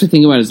mean, I'd have to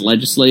think about his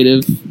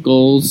legislative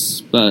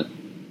goals, but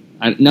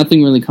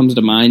nothing really comes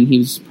to mind. He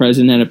was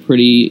president at a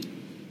pretty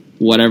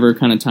whatever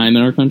kind of time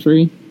in our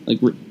country. Like,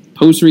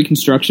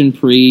 post-Reconstruction,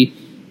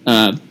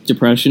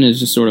 pre-Depression is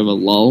just sort of a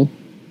lull.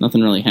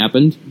 Nothing really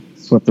happened.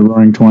 It's what, the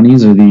Roaring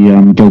Twenties or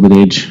the Gilded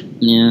Age?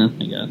 Yeah,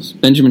 I guess.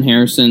 Benjamin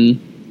Harrison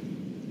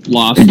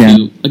lost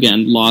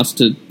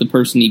to the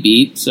person he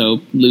beat, so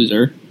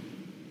loser.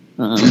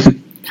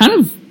 Kind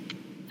of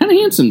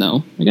handsome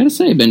though. I gotta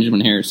say,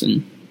 Benjamin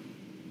Harrison.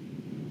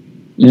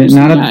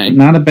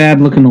 Not a bad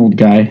looking old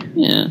guy.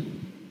 Yeah,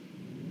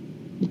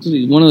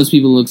 one of those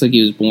people who looks like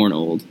he was born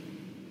old.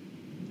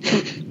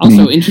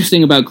 Also,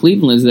 interesting about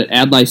Cleveland is that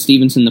Adlai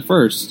Stevenson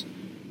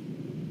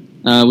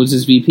I was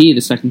his VP the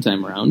second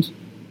time around,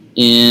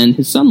 and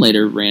his son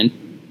later ran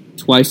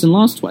twice and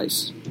lost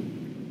twice.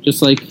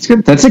 Just like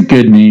that's a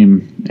good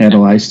name,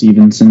 Adlai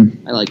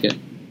Stevenson. I like it.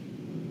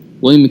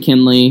 William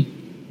McKinley.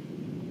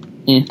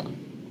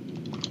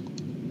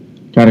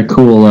 Got a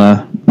cool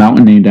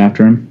mountain named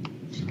after him.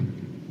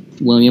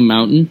 William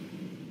Mountain.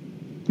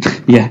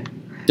 Yeah.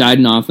 Died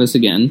in office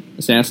again.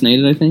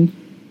 Assassinated, I think.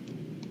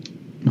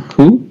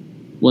 Who?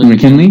 William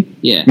McKinley?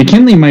 Yeah.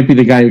 McKinley might be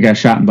the guy who got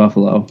shot in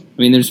Buffalo.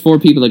 I mean, there's 4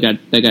 people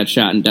that got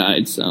shot and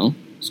died, so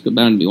it's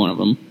bound to be one of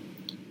them.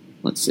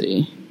 Let's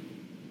see.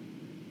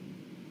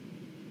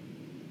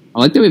 I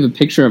like that we have a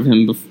picture of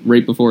him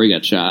right before he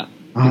got shot.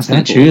 Oh, is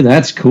that true?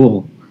 That's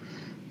cool.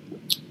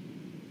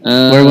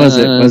 Where was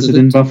it? Was it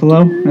in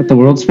Buffalo? At the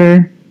World's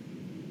Fair?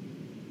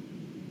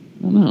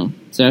 I don't know.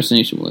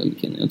 Assassination of William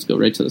McKinley. Let's go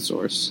right to the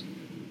source.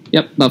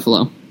 Yep,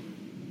 Buffalo.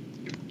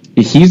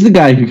 He's the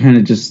guy who kind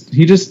of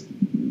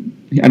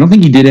I don't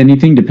think he did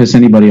anything to piss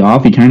anybody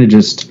off. He kind of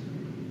just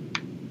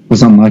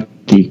was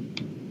unlucky.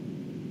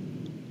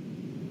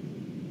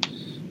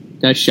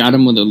 Guy shot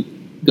him with a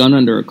gun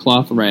under a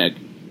cloth rag.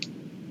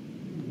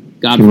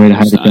 Good way to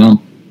hide a gun.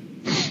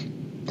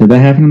 Did that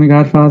happen in The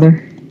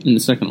Godfather? In the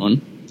second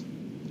one.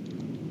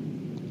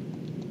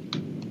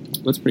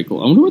 That's pretty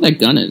cool. I wonder where that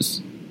gun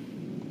is.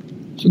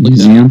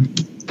 Museum?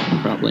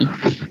 Probably.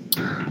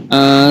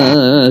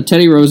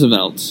 Teddy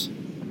Roosevelt.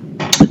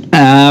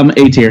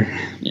 A tier.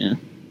 Yeah.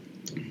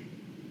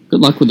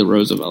 Good luck with the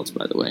Roosevelts,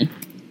 by the way.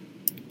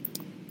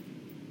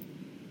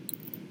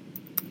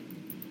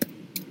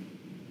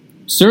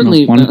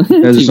 Certainly,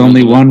 there's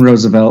only one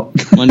Roosevelt.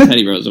 One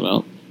Teddy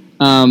Roosevelt.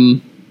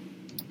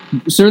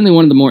 Certainly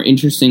one of the more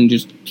interesting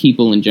just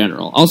people in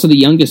general. Also, the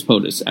youngest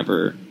POTUS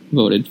ever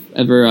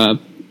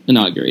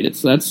inaugurated.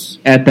 So that's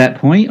at that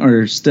point,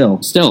 or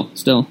still. Still,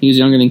 he was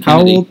younger than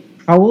Kennedy.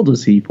 How old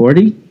was he?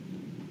 40?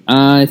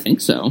 I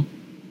think so.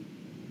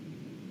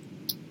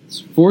 It's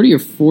 40 or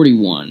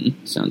 41.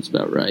 Sounds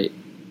about right.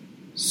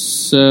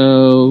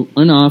 So,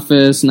 in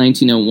office,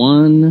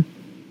 1901.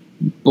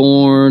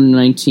 Born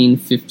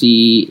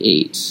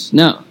 1958.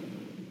 No.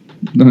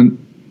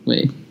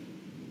 Wait.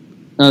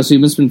 Oh, so he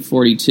must have been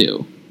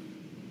 42.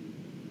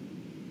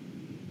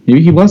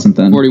 Maybe he wasn't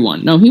then.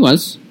 41. No, he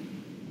was.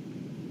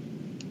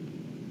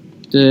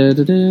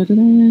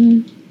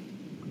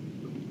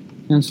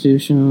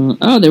 Constitutional.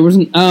 Oh, there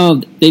wasn't. Oh,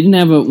 they didn't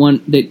have a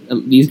one.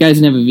 These guys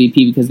didn't have a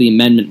VP because the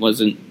amendment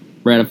wasn't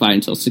ratified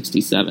until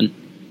 67.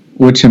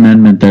 Which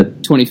amendment?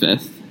 That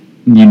 25th.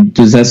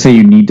 Does that say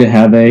you need to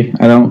have a?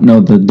 I don't know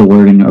the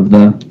wording of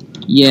the.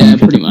 Yeah,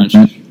 pretty much.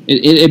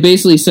 It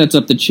basically sets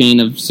up the chain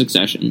of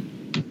succession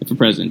if a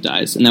president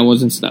dies, and that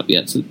wasn't set up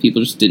yet, so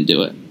people just didn't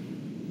do it.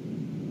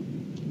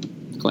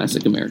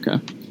 Classic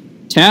America.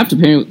 Taft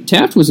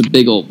was a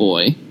big old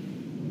boy.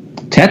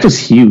 Taft was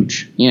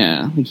huge.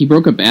 Yeah, like he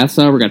broke a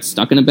bathtub or got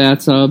stuck in a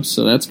bathtub,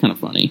 so that's kind of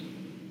funny.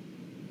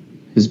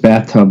 His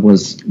bathtub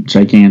was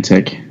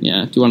gigantic.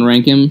 Yeah, do you want to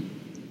rank him?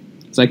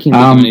 Because I can't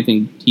think of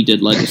anything he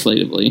did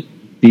legislatively.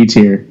 B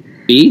tier.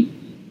 B?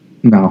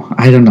 No,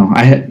 I don't know.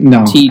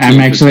 No.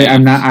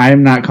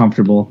 I'm not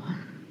comfortable.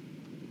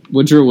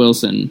 Woodrow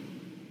Wilson.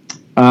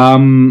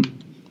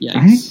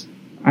 Yikes.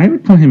 I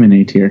would put him in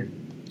A tier.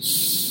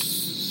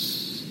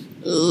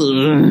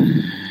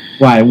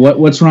 Why?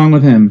 What's wrong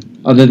with him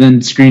other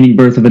than screening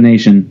Birth of a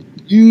Nation?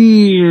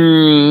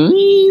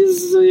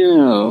 He's,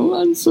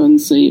 on some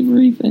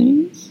unsavory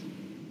things.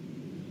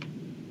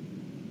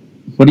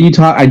 What are you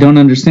talking? I don't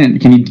understand.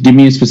 Can you give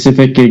me a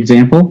specific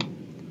example?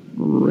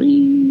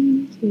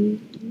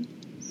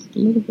 A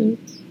little bit.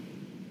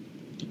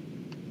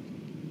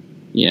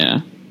 Yeah.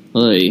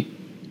 Oy.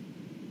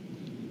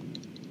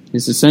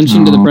 His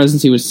ascension to the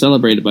presidency was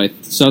celebrated by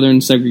Southern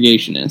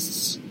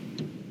segregationists.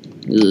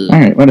 Ugh. All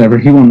right, whatever.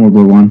 He won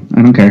World War I.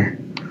 I don't care.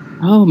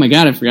 Oh my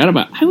god,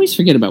 I always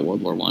forget about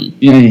World War I.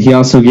 Yeah, he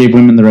also gave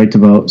women the right to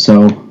vote,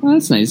 so... Well,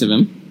 that's nice of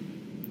him.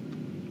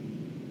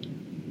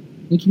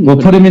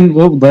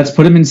 Let's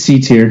put him in C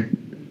tier.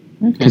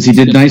 Because he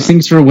did nice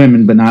things for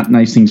women, but not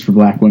nice things for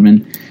black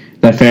women.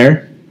 Is that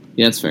fair?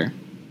 Yeah, that's fair.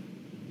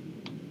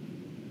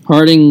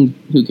 Harding,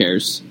 who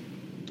cares?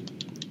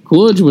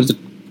 Coolidge was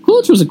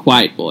a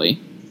quiet boy.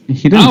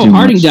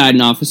 Harding died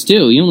in office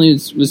too. He only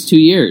was 2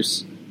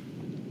 years.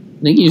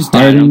 I think he just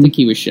died. I don't think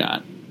he was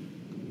shot.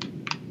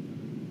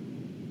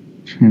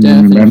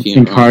 I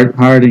think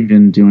Harding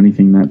didn't do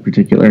anything that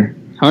particular.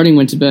 Harding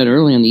went to bed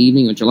early on the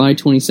evening of July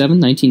 27,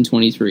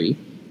 1923.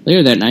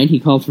 Later that night, he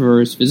called for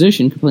his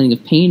physician, complaining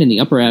of pain in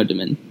the upper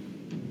abdomen.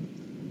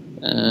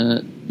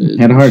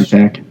 Had a heart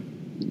attack.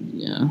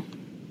 Yeah.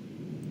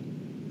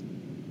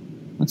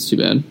 That's too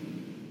bad.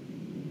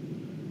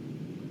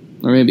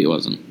 Or maybe it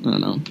wasn't. I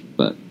don't know.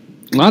 But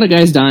a lot of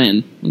guys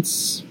dying.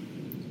 That's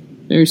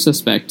very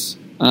suspect.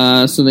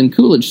 So then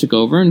Coolidge took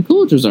over, and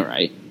Coolidge was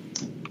alright.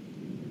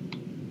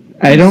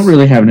 I don't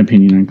really have an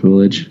opinion on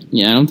Coolidge.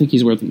 Yeah, I don't think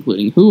he's worth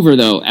including. Hoover,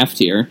 though, F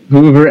tier.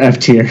 Hoover, F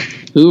tier.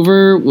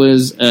 Hoover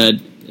was an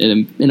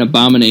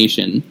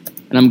abomination.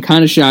 And I'm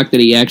kind of shocked that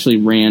he actually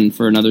ran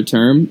for another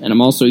term. And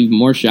I'm also even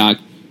more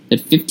shocked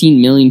that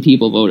 15 million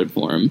people voted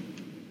for him.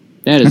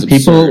 That is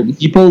absurd.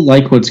 People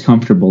like what's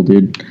comfortable,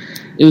 dude.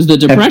 It was the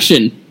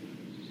Depression.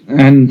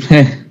 And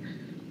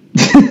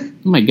oh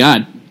my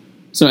god.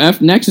 So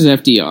next is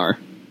FDR.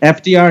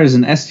 FDR is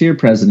an S tier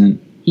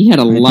president. He had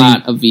a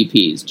lot of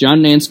VPs.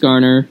 John Nance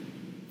Garner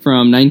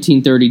from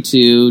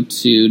 1932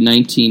 to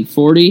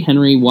 1940.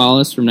 Henry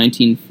Wallace from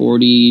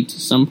 1940 to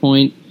some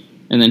point.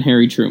 And then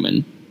Harry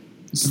Truman.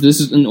 This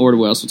is in order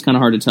well, so it's kind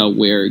of hard to tell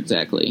where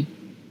exactly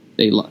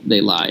they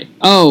lie.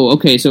 Oh,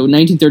 okay, so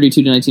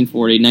 1932 to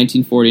 1940,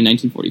 1940,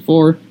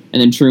 1944,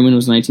 and then Truman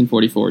was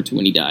 1944 to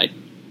when he died.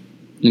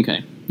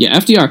 Okay. Yeah,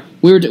 FDR.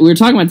 We were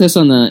talking about this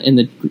in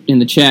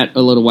the chat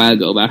a little while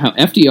ago about how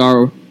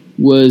FDR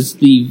was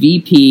the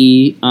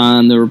VP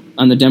on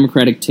the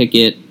Democratic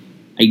ticket.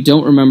 I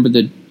don't remember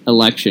the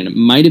election. It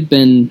might have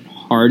been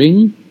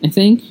Harding, I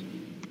think.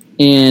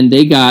 And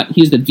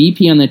he was the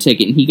VP on the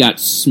ticket, and he got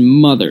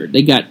smothered.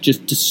 They got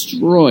just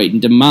destroyed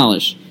and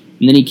demolished.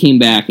 And then he came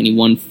back, and he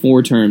won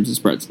 4 terms as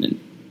president.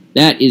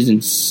 That is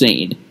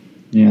insane.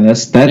 Yeah,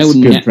 that's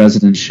would good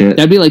president shit.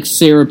 That'd be like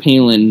Sarah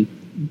Palin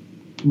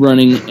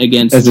running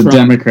against as Trump. A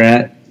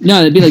Democrat.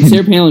 No, it'd be like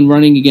Sarah Palin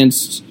running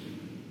against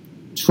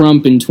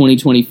Trump in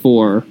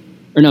 2024.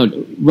 Or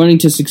no, running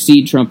to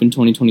succeed Trump in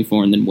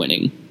 2024 and then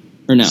winning.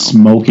 Or no.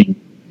 Smoking.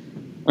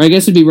 Or I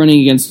guess it'd be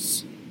running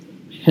against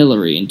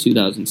Hillary in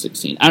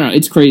 2016. I don't know.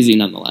 It's crazy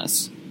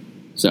nonetheless.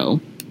 So,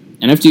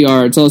 and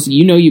FDR, it's also,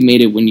 you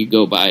made it when you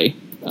go by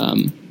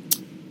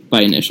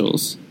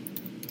initials.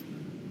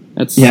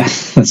 That's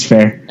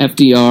fair.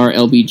 FDR,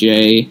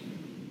 LBJ,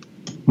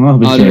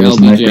 well, other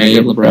LBJ,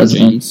 LeBron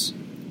James.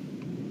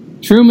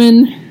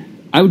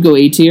 Truman, I would go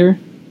A tier.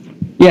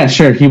 Yeah,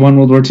 sure. He won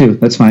World War II.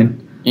 That's fine.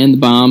 And the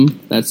bomb,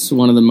 that's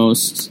one of the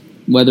most,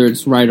 whether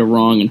it's right or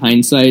wrong in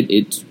hindsight,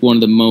 it's one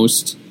of the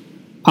most,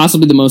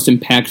 possibly the most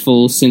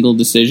impactful single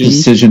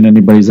decision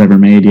anybody's ever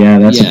made. Yeah,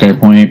 that's a fair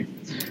point.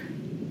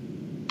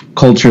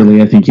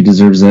 Culturally, I think he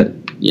deserves it.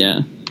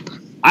 Yeah.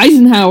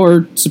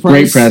 Eisenhower,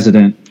 great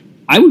president.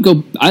 I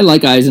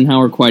like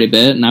Eisenhower quite a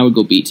bit, and I would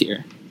go B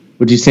tier.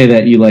 Would you say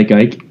that you like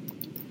Ike?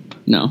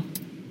 No.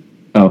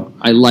 Oh.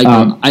 I like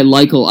Eichel. I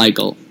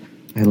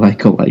like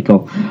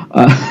Eichel.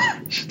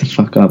 Shut the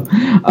fuck up.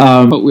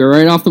 But we were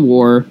right off the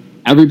war.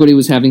 Everybody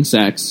was having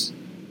sex.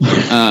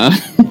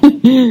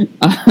 The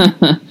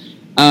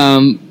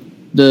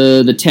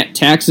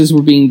taxes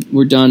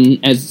were done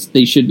as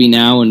they should be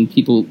now, and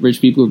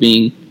rich people were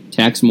being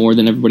taxed more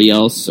than everybody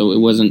else, so it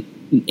wasn't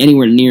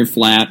anywhere near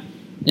flat.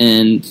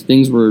 And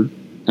things were,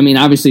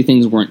 obviously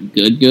things weren't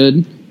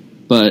good,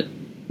 but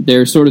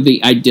they're sort of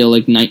the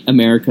idyllic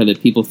America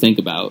that people think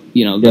about.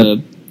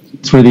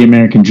 It's where the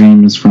American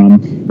dream is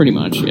from. Pretty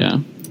much, yeah.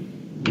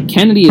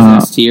 Kennedy is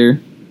S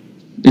tier.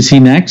 Is he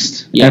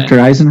next after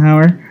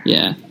Eisenhower?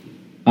 Yeah.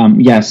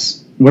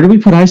 Yes. Where do we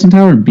put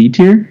Eisenhower? In B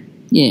tier?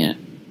 Yeah.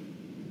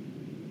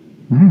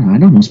 I don't know,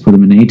 I'd almost put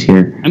him in A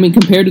tier.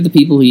 Compared to the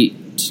people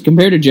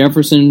compared to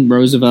Jefferson,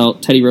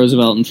 Roosevelt, Teddy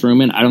Roosevelt, and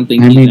Truman, I don't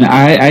think.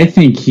 I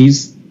think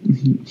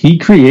he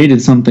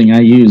created something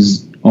I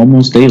use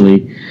almost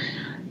daily.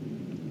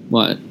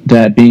 What?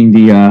 That being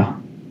the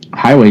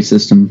highway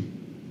system.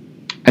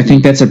 I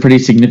think that's a pretty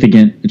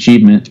significant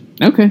achievement.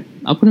 Okay,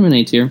 I'll put him in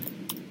A tier.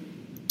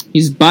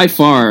 He's by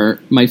far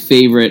my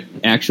favorite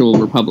actual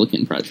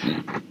Republican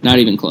president. Not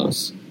even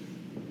close.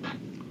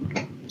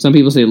 Some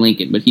people say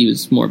Lincoln, but he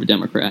was more of a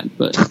Democrat.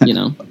 But,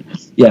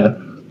 Yeah.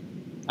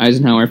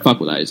 Eisenhower, fuck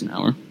with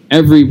Eisenhower.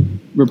 Every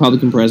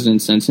Republican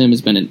president since him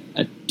has been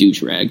a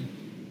douche rag.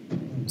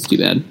 It's too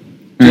bad.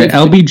 All right,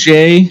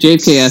 LBJ.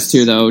 JFK S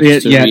tier, though,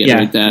 just to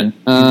reiterate that.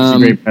 He's a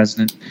great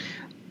president.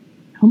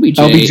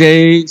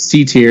 LBJ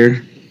C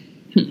tier.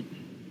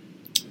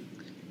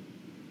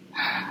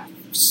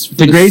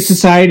 The Great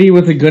Society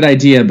with a good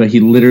idea, but he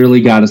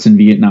literally got us in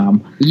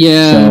Vietnam.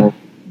 Yeah,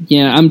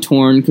 I'm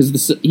torn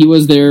because he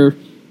was there.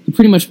 He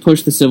pretty much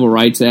pushed the Civil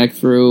Rights Act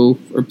through,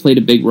 or played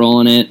a big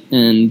role in it,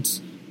 and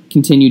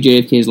continued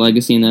JFK's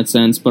legacy in that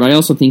sense. But I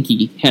also think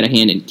he had a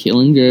hand in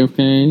killing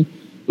JFK.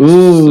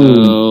 Ooh.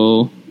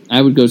 So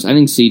I would go. I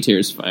think C tier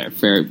is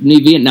fair.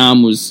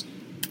 Vietnam was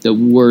the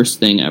worst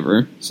thing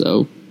ever,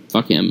 so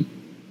fuck him.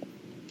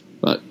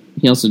 But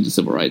he also did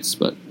civil rights.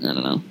 But I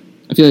don't know.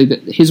 I feel like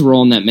that his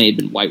role in that may have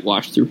been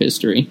whitewashed through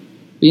history.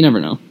 But you never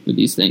know with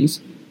these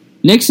things.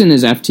 Nixon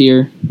is F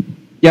tier.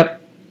 Yep.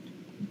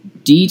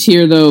 D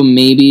tier, though,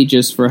 maybe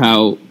just for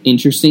how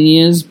interesting he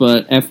is,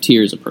 but F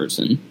tier is a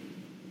person.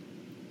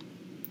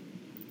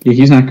 Yeah,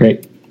 he's not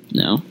great.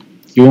 No.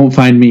 You won't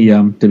find me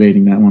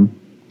debating that one.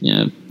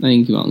 Yeah, I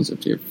think he belongs F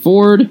tier.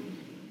 Ford,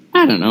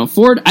 I don't know.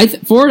 Ford is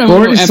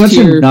such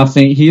a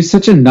nothing. He's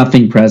such a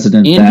nothing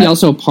president. And he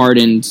also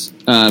pardoned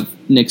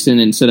Nixon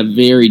and set a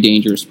very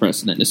dangerous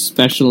precedent,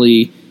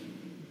 especially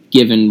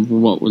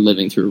given what we're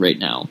living through right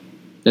now.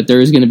 That there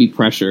is going to be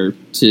pressure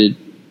to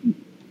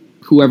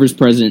whoever's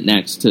president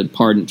next to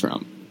pardon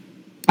Trump.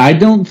 I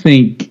don't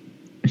think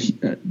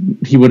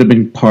he would have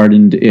been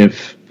pardoned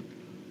if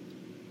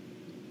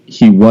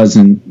he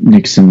wasn't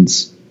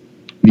Nixon's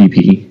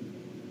VP.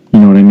 You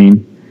know what I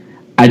mean?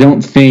 I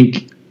don't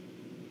think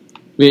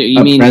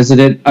he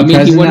president wouldn't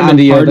have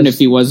been pardoned if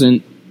he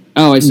wasn't.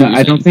 Oh, I see. No,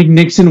 I don't think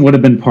Nixon would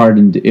have been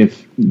pardoned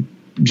if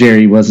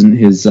Jerry wasn't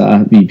his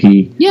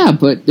VP. Yeah,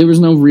 but there was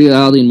no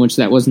reality in which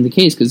that wasn't the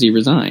case because he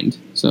resigned.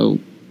 So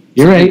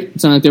you're right.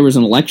 It's not like there was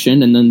an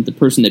election and then the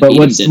person that. But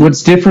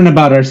what's different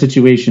about our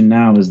situation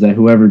now is that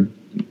whoever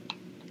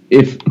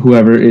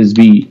is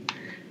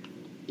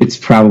it's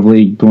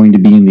probably going to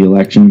be in the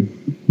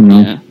election. You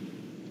know? Yeah,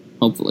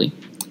 hopefully.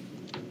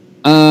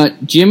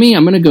 Jimmy,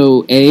 I'm gonna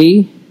go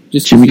A.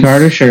 Just Jimmy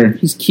Carter, sure.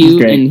 He's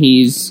cute and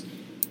he's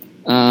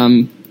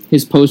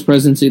his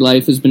post-presidency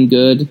life has been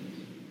good,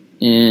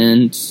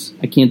 and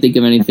I can't think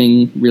of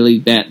anything really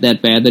that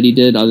bad that he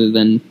did other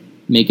than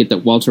make it that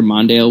Walter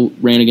Mondale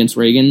ran against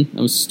Reagan.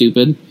 That was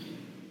stupid.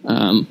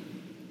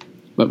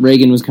 But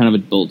Reagan was kind of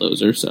a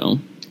bulldozer, so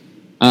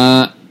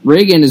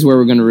Reagan is where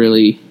we're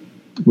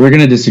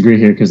gonna disagree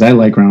here because I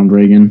like Ronald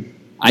Reagan.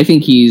 I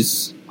think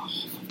he's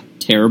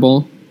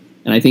terrible.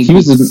 And I think he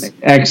was an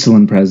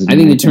excellent president. I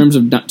think in terms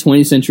of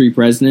 20th century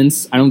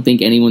presidents, I don't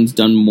think anyone's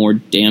done more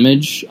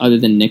damage other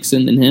than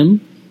Nixon than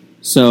him.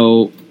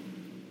 So,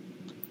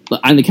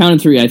 on the count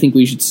of three, I think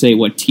we should say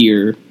what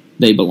tier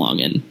they belong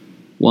in.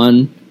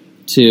 1,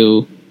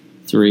 2,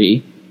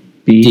 3,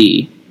 B.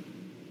 D.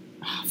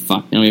 Oh,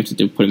 fuck, now we have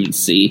to put him in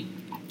C.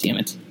 God damn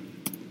it.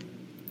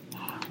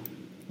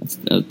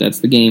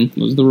 That's the game.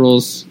 Those are the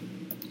rules.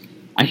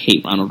 I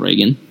hate Ronald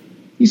Reagan.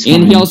 He's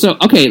And fine. he also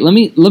let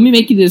me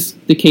make you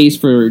the case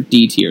for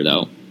D tier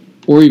though,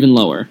 or even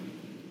lower,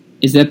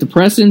 is that the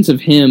precedence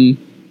of him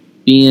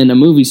being a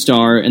movie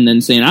star and then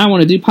saying I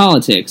want to do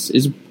politics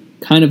is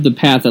kind of the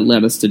path that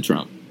led us to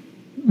Trump.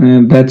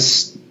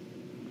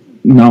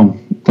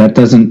 That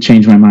doesn't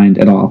change my mind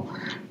at all.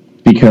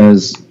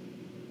 Because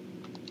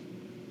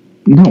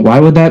no, why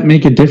would that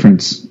make a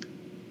difference?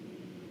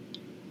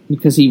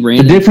 Because he ran.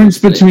 The difference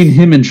between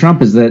him and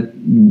Trump is that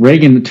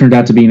Reagan turned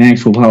out to be an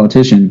actual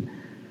politician.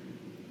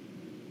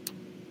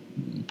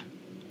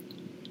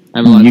 I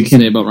have a lot to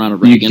say about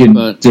Ronald Reagan, you can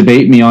but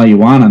debate me all you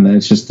want on that.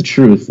 It's just the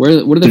truth. what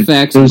are the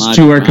facts? Those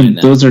two are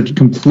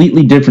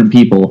completely different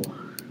people.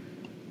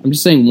 I'm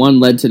just saying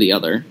one led to the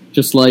other.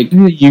 Just like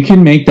You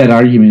can make that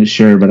argument,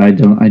 sure, but I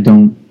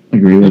don't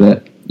agree with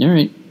it. all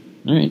right.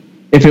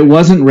 If it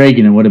wasn't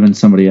Reagan, it would have been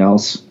somebody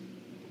else.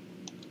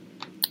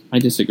 I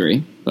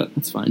disagree, but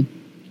that's fine.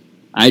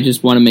 I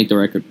just want to make the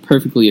record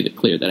perfectly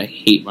clear that I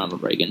hate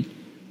Ronald Reagan.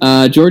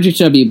 George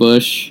H.W.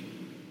 Bush.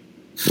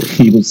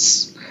 He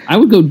was. I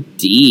would go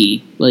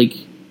D. Like,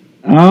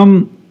 I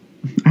don't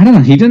know.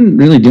 He didn't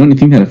really do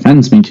anything that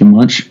offends me too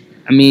much.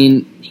 I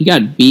mean, he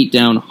got beat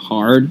down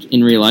hard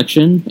in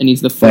re-election, and he's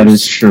the first. That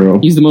is true.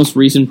 He's the most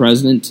recent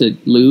president to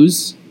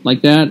lose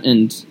like that,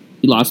 and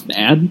he lost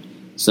bad.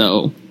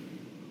 So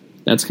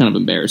that's kind of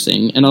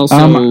embarrassing. And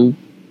also,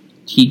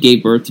 he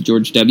gave birth to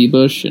George W.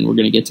 Bush, and we're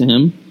going to get to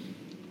him.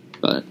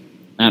 But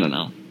I don't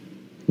know.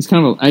 He's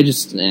kind of.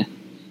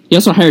 He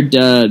also hired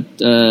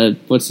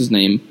what's his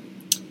name?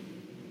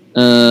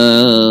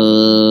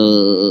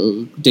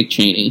 Dick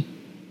Cheney.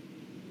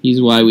 He's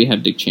why we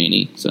have Dick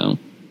Cheney. So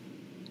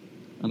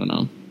I don't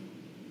know.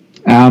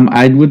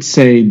 I would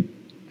say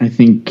I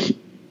think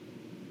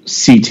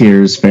C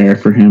tier is fair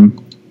for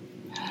him.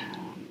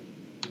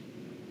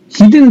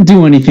 He didn't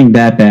do anything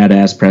that bad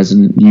as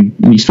president.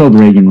 You spelled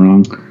Reagan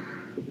wrong.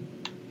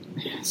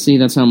 See,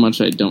 that's how much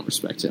I don't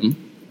respect him.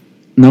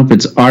 Nope,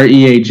 it's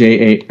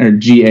REAJA or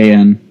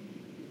GAN.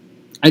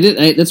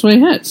 That's what I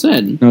had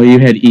said. No, you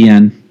had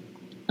EN.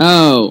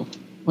 Oh,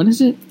 what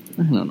is it?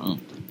 I don't know.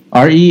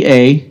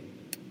 REA.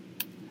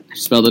 I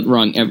spelled it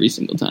wrong every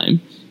single time.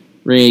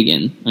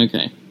 Reagan.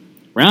 Okay.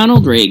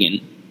 Ronald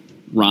Reagan.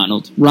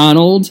 Ronald.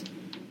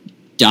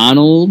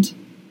 Donald.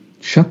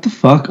 Shut the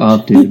fuck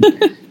up, dude.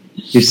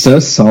 You're so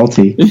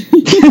salty.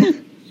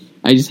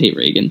 I just hate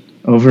Reagan.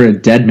 Over a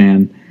dead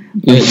man.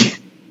 Good.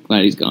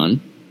 Glad he's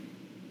gone.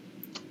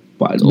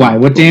 Why?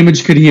 What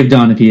damage could he have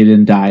done if he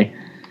didn't die?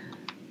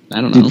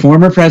 I don't know. Did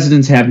former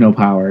presidents have no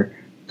power?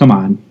 Come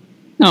on.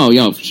 No,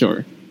 for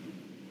sure.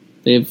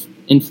 They have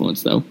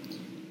influence, though.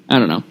 I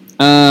don't know.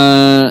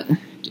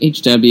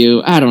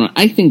 HW, I don't know.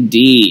 I think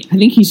D. I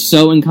think he's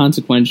so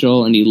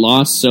inconsequential, and he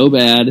lost so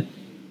bad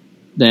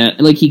that,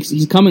 like,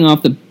 he's coming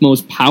off the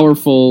most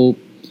powerful,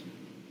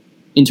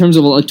 in terms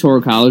of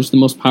electoral college, the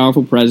most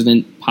powerful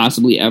president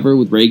possibly ever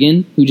with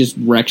Reagan, who just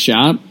wrecked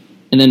shop,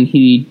 and then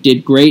he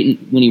did great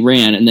when he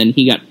ran, and then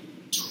he got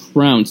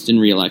trounced in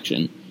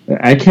re-election.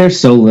 I care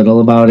so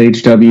little about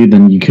HW,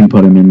 then you can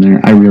put him in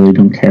there. I really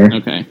don't care.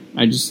 Okay.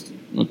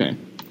 Okay.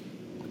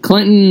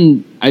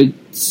 Clinton, I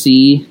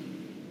see.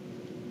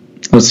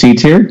 Oh, C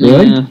tier?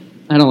 Really? Yeah,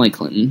 I don't like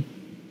Clinton.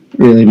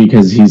 Really?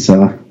 Because he's,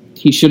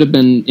 He should have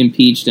been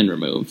impeached and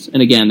removed.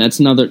 And again, that's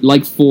another,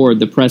 like Ford,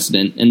 the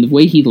precedent, and the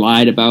way he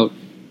lied about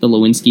the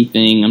Lewinsky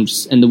thing, and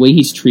the way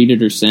he's treated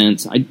her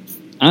since, I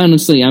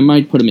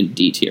might put him in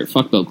D tier.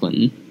 Fuck Bill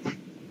Clinton.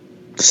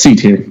 C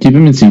tier. Keep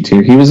him in C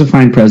tier. He was a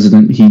fine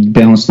president. He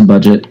balanced the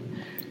budget.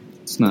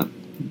 It's not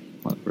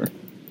whatever.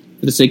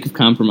 For the sake of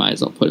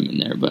compromise, I'll put him in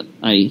there, but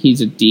he's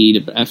a D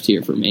to F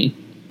tier for me.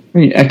 I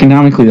mean,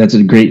 economically, that's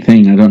a great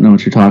thing. I don't know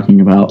what you're talking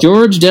about.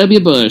 George W.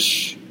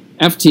 Bush,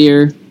 F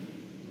tier.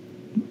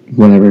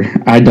 Whatever.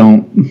 I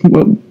don't.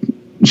 Well,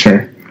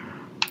 sure.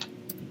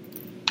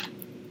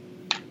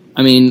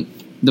 I mean,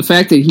 the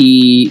fact that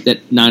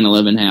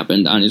 9/11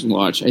 happened on his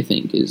watch, I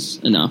think, is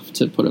enough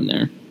to put him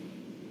there.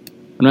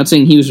 I'm not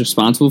saying he was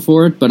responsible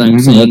for it, but I'm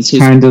saying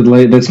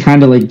that's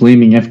kind of like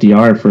blaming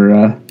FDR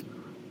for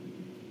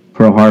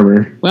Pearl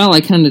Harbor. Well, I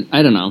don't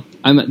know.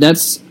 I don't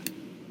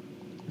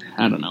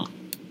know.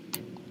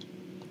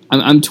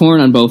 I'm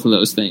torn on both of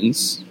those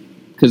things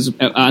because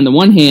on the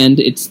one hand,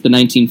 it's the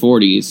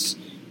 1940s,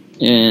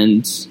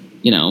 and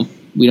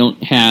we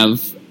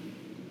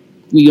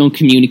don't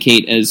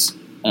communicate as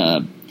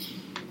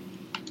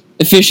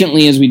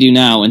efficiently as we do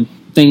now, and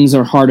things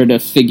are harder to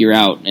figure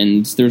out,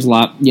 and there's a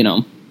lot,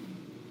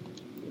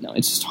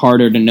 it's just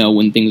harder to know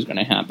when things are going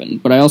to happen.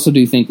 But I also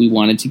do think we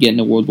wanted to get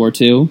into World War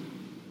II,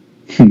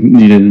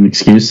 Needed an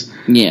excuse.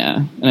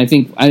 Yeah, and I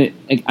think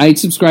I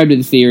subscribe to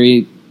the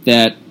theory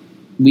that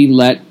we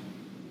let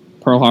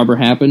Pearl Harbor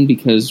happen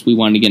because we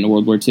wanted to get into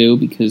World War II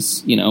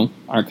because,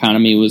 our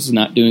economy was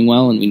not doing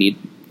well and we need,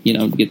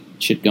 to get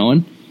shit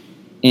going.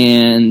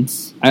 And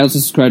I also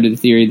subscribe to the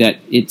theory that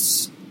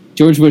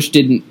George Bush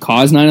didn't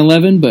cause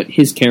 9/11, but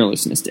his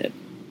carelessness did.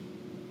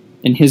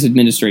 And his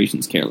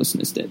administration's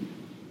carelessness did.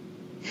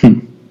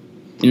 And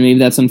maybe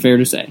that's unfair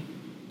to say,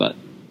 but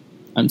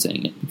I'm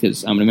saying it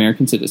because I'm an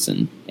American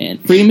citizen. And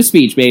freedom of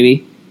speech,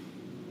 baby.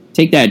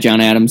 Take that,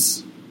 John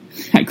Adams.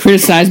 I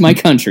criticize my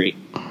country.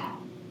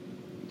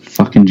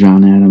 Fucking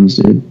John Adams,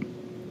 dude.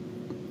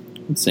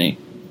 Let's see.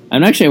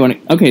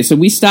 Okay, so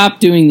we stopped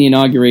doing the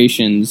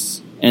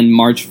inaugurations and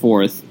March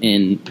 4th.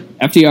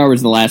 FDR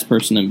was the last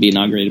person to be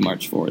inaugurated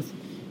March 4th.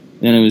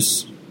 Then it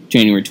was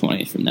January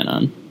 20th from then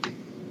on,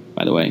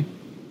 by the way.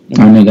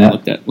 I know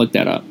that. Look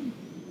that up.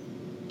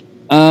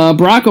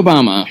 Barack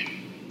Obama.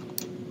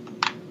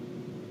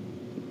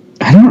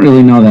 I don't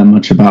really know that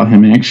much about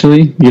him,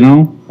 actually,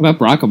 About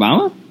Barack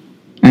Obama?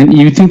 And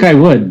you think I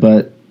would,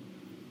 but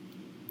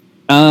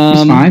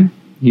he's fine.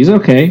 He's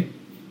okay.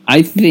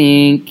 I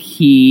think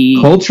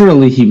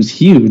culturally he was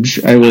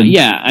huge. I would.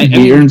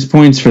 He earns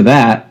points for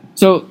that.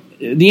 So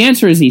the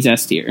answer is he's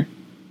S tier.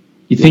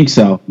 You think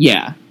so?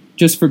 Yeah,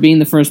 just for being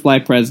the first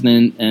black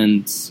president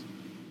and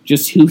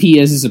just who he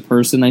is as a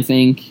person. I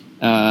think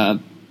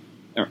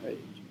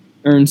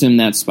earns him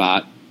that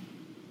spot.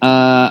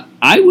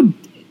 I would,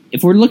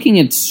 if we're looking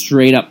at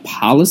straight up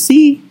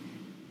policy,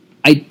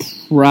 I'd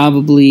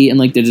probably, and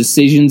like the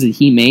decisions that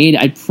he made,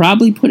 I'd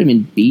probably put him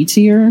in B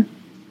tier.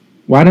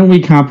 Why don't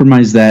we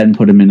compromise that and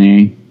put him in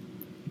A?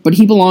 But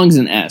he belongs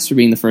in S for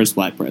being the first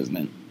black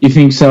president. You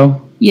think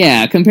so?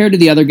 Yeah, compared to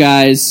the other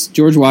guys,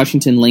 George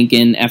Washington,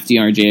 Lincoln,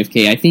 FDR,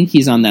 JFK, I think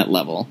he's on that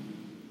level.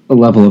 A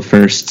level of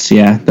firsts,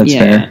 yeah, that's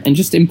fair. And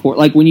just important,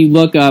 like when you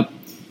look up,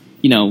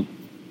 you know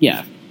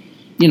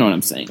what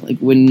I'm saying. Like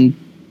when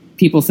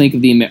people think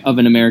of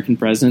an American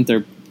president,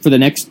 they're for the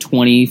next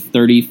 20,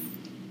 30,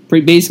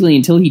 basically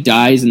until he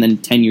dies and then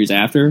 10 years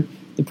after,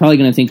 they're probably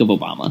going to think of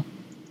Obama.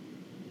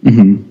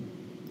 Mm-hmm.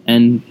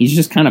 And he's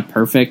just kind of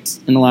perfect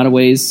in a lot of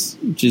ways,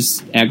 which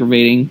is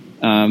aggravating.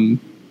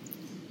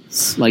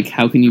 Like,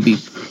 how can you be...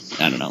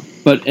 I don't know.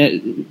 But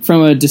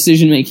from a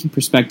decision-making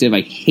perspective,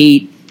 I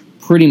hate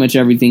pretty much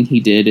everything he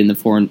did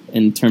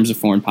in terms of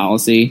foreign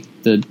policy.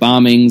 The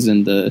bombings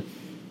and the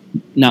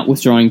not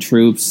withdrawing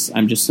troops,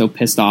 I'm just so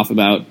pissed off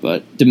about.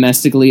 But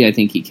domestically, I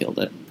think he killed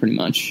it, pretty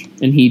much.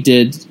 And he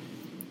did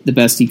the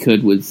best he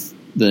could with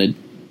the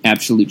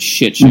absolute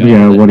shit show.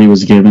 Yeah, what he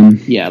was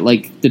given. Yeah,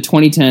 like the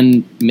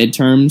 2010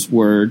 midterms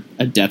were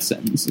a death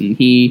sentence, and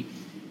he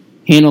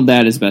handled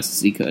that as best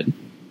as he could.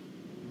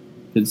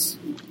 Because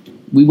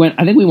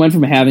I think we went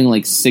from having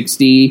like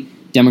 60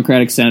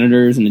 Democratic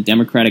senators in the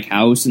Democratic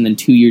House, and then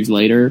 2 years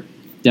later,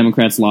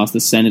 Democrats lost the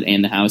Senate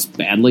and the House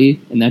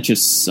badly, and that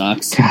just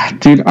sucks. God,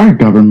 dude, our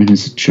government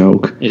is a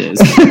joke. It is.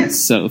 It's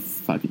so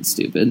fucking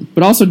stupid.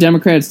 But also,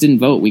 Democrats didn't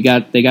vote.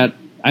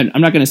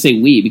 I'm not going to say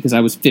we, because I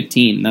was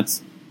 15.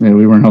 Yeah,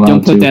 we weren't allowed to.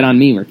 Don't put that on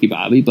me, Ricky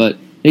Bobby. But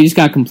they just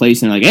got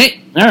complacent. Like, hey,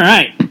 all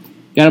right,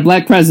 got a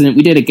black president.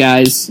 We did it,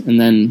 guys. And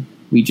then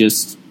we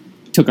just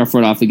took our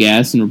foot off the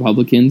gas, and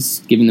Republicans,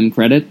 giving them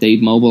credit, they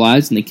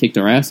mobilized and they kicked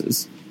our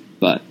asses.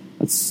 But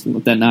let's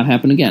let that not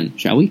happen again,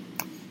 shall we?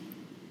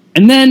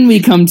 And then we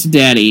come to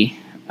Daddy.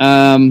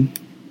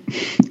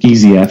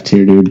 Easy F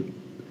tier, dude.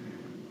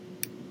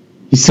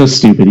 He's so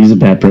stupid. He's a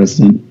bad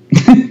president.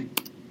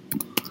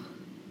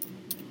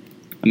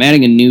 I'm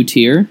adding a new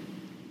tier.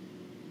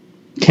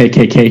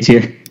 KKK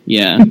tier.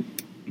 Yeah.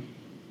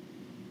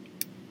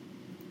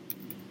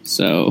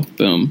 So,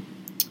 boom.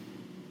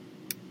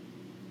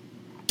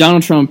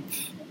 Donald Trump,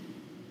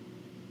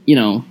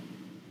 you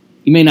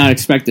may not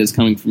expect this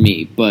coming from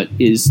me, but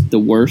is the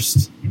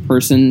worst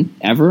person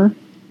ever,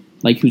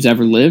 like who's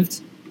ever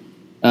lived,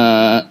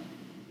 other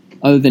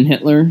than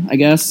Hitler, I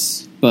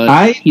guess.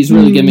 But he's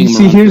really giving him a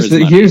run for his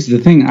money. Here's the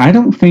thing. I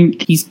don't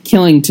think he's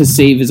killing to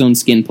save his own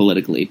skin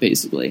politically,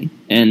 basically.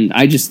 And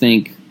I just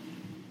think,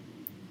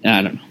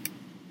 I don't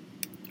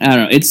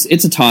know.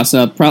 It's a toss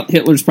up.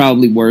 Hitler's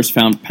probably worse,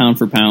 pound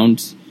for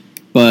pound,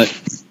 but.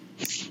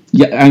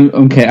 Yeah,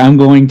 I'm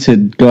going to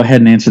go ahead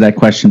and answer that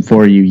question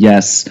for you.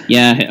 Yes.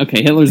 Yeah.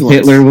 Okay. Hitler's worse.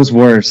 Hitler was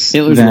worse.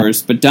 Hitler's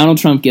worse, but Donald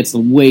Trump gets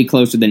way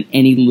closer than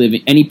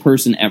any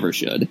person ever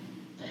should.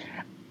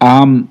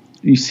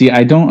 You see,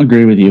 I don't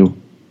agree with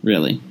you.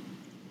 Really?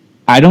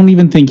 I don't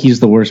even think he's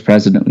the worst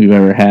president we've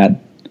ever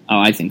had. Oh,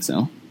 I think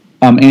so.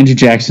 Andrew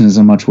Jackson is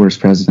a much worse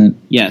president.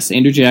 Yes,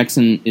 Andrew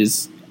Jackson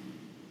is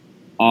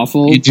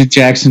awful. Andrew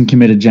Jackson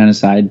committed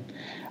genocide.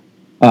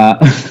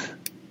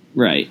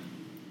 Right,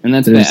 and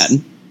that's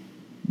bad.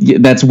 Yeah,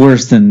 that's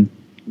worse than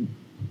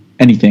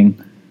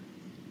anything,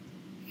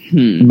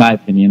 in my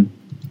opinion.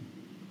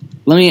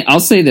 I'll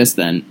say this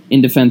then,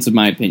 in defense of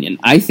my opinion.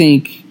 I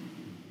think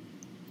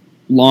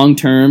long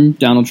term,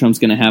 Donald Trump's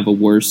going to have a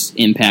worse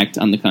impact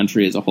on the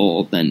country as a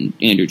whole than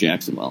Andrew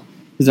Jackson will.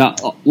 Because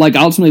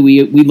ultimately,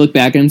 we look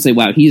back at him and say,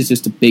 wow, he's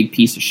just a big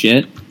piece of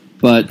shit.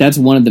 but that's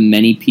one of the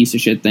many piece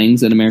of shit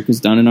things that America's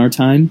done in our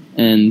time.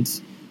 And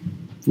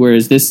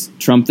whereas this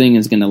Trump thing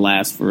is going to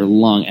last for a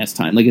long ass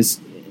time. Like,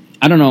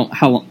 I don't know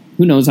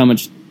who knows how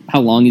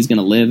long he's going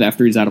to live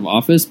after he's out of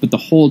office, but the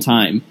whole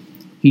time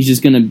he's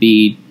just going to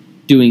be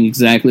doing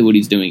exactly what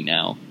he's doing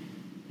now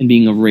and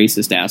being a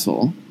racist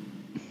asshole.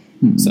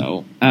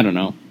 So, I don't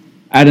know.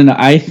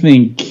 I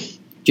think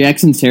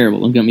Jackson's terrible.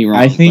 Don't get me wrong.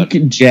 I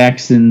think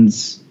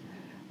Jackson's.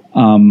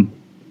 Oh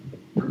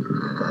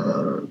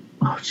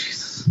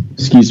Jesus!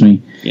 Excuse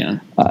me. Yeah.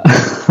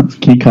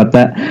 Can you cut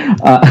that?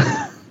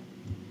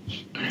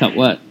 Cut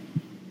what?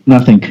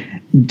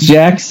 Nothing.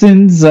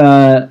 Jackson's.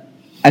 I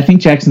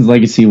think Jackson's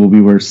legacy will be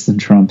worse than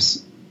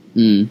Trump's.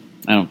 I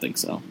don't think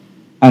so.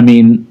 I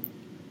mean,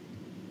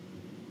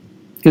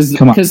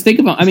 because think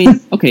about. I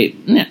mean, okay.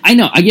 I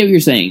know. I get what you're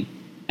saying.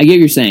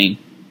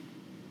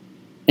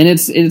 And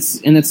it's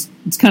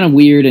kind of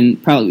weird,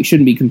 and probably we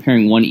shouldn't be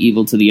comparing one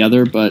evil to the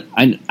other. But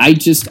I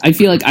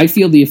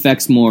feel the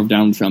effects more of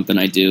Donald Trump than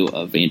I do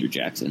of Andrew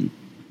Jackson.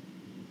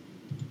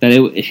 That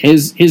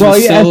his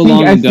was so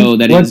long ago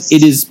that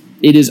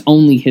it is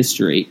only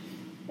history,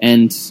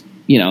 and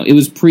it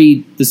was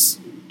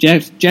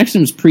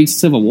Jackson was pre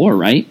Civil War,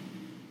 right?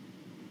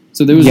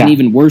 So there was an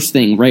even worse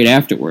thing right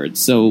afterwards.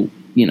 So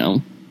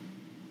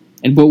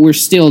but we're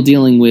still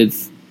dealing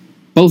with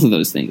both of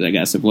those things, I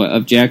guess,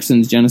 of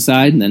Jackson's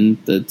genocide and then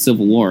the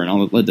Civil War and all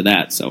that led to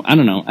that. So I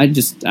don't know. I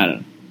don't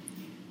know.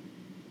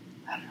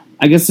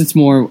 I guess it's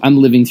more I'm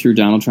living through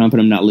Donald Trump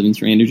and I'm not living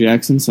through Andrew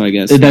Jackson. So I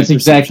guess that is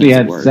exactly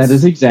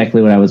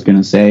what I was going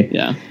to say.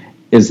 Yeah,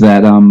 is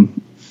that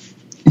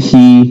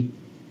he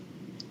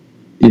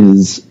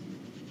is.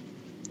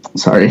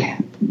 Sorry,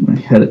 my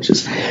head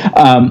just.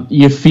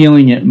 You're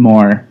feeling it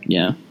more.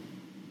 Yeah,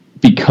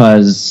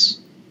 because.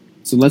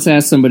 So let's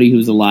ask somebody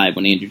who's alive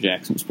when Andrew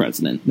Jackson was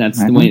president.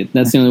 That's the way.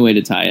 That's the only way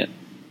to tie it.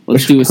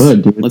 Let's do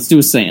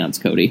a seance,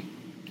 Cody.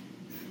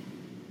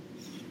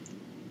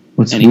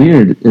 What's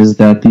weird is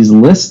that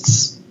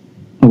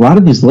a lot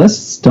of these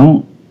lists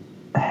don't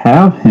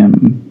have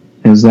him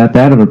as that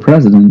bad of a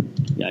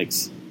president.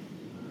 Yikes!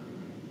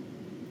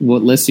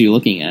 What list are you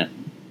looking at?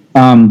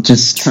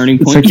 Just Turning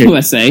Point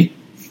USA,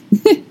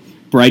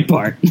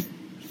 Breitbart.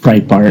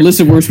 List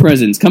of worst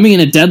presidents coming in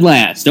at dead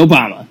last.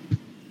 Obama,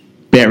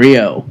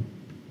 Barrio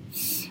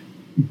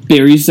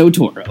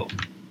Sotoro.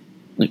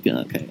 Like,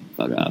 okay,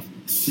 fuck off.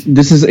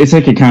 It's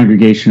like a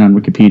congregation on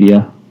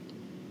Wikipedia.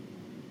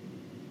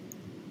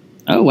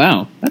 Oh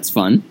wow, that's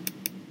fun.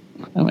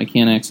 Oh, I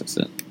can't access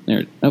it.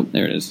 There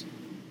it is.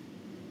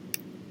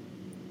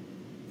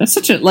 That's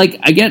such a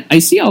I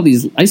see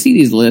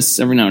these lists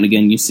every now and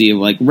again. You see of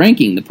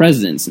ranking the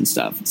presidents and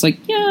stuff. It's like,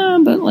 yeah,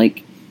 but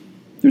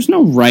there's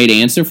no right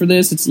answer for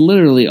this. It's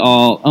literally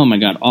all. Oh my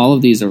god, all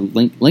of these are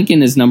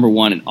Lincoln is number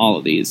one in all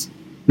of these.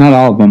 Not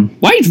all of them.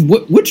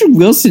 Woodrow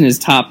Wilson is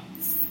top.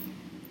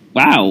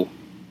 Wow.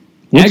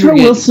 Woodrow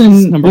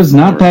Wilson was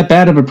not that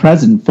bad of a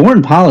president.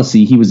 Foreign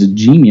policy, he was a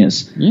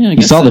genius. Yeah,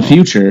 he saw the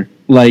future.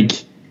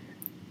 Where's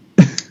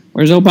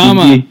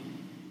Obama?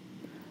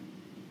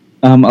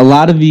 A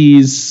lot of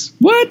these.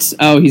 What?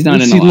 Oh, he's not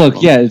in.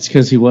 Look, yeah, it's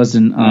because he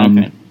wasn't.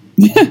 Okay.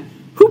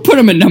 Who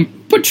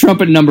put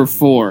Trump at number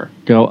 4?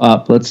 Go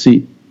up. Let's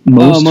see.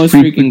 Most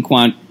freaking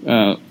quant.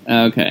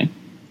 Okay.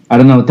 I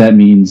don't know what that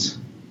means.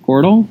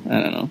 Portal?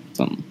 I don't know.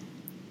 Something.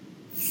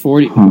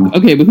 40. Huh.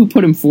 Okay, but who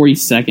put him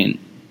 42nd?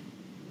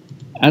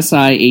 SI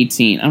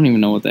 18. I don't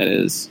even know what that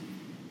is.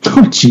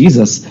 Oh,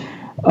 Jesus.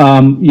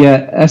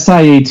 SI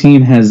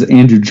 18 has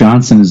Andrew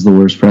Johnson as the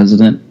worst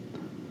president.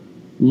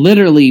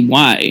 Literally,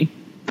 why?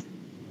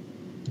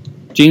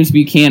 James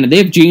Buchanan. They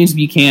have James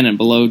Buchanan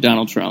below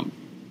Donald Trump.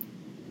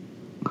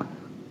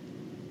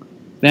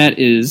 That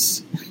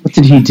is... What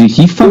did he do?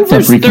 He fucked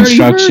up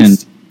Reconstruction.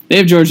 31st. They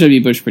have George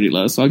W. Bush pretty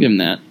low, so I'll give him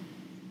that.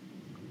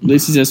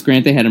 Ulysses S.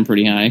 Grant, they had him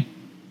pretty high.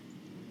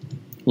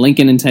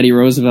 Lincoln and Teddy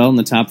Roosevelt in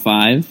the top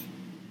 5.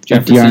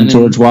 Jefferson FDR and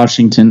George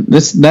Washington.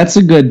 That's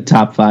a good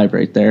top 5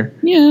 right there.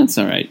 Yeah, that's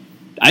all right.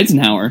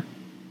 Eisenhower.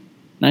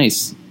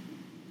 Nice.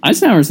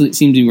 Eisenhower seemed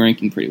to be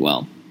ranking pretty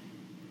well.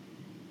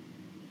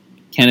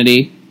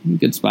 Kennedy,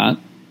 good spot.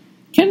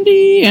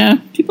 Kennedy, yeah,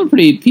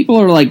 people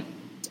are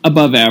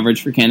above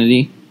average for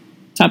Kennedy.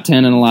 Top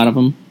 10 in a lot of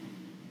them.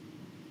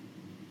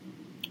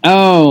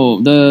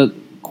 Oh, the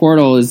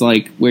quartile is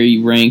where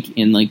you rank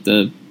in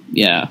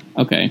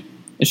okay.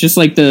 It's just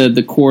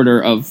the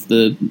quarter of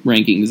the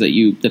rankings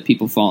that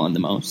people fall in the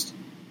most.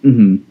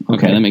 Mm-hmm.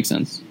 Okay, that makes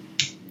sense.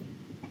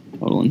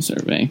 Total and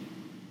survey.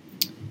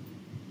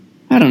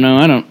 I don't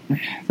know.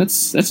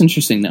 That's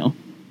interesting though.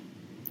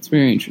 It's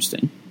very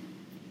interesting.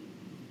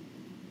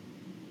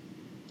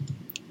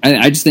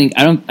 I think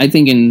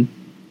in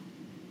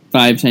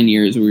 5-10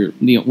 years we're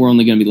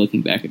only going to be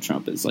looking back at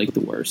Trump as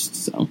the worst.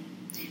 So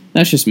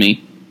that's just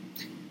me.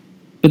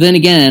 But then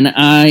again,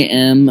 I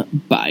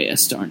am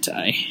biased, aren't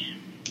I?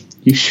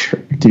 You sure?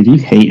 Dude, you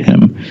hate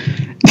him.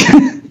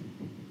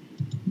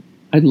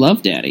 I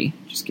love Daddy.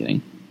 Just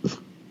kidding.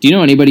 Do you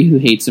know anybody who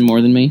hates him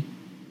more than me?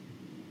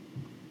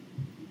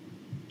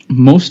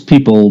 Most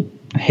people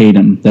hate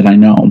him that I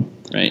know.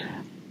 Right.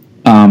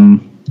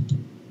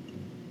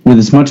 with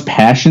as much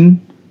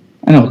passion.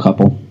 I know a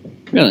couple.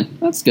 Really?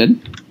 That's good.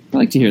 I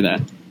like to hear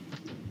that.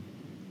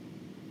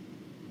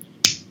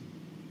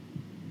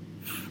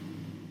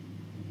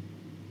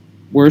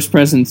 Worst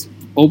presidents.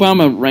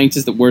 Obama ranked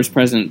as the worst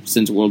president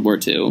since World War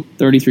II.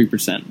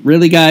 33%.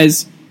 Really,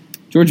 guys?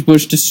 George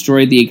Bush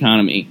destroyed the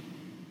economy.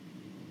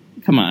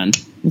 Come on.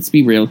 Let's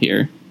be real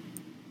here.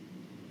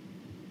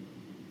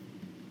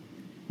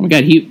 Oh my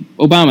God,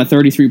 Obama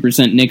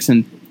 33%,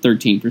 Nixon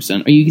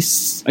 13%.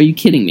 Are you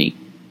kidding me?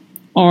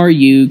 Are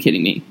you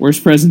kidding me?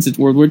 Worst president since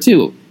World War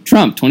II.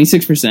 Trump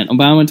 26%,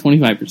 Obama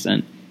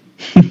 25%.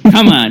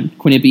 Come on,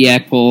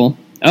 Quinnipiac poll.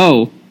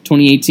 Oh,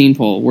 2018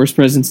 poll. Worst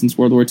president since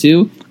World War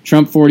II.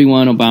 Trump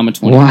 41, Obama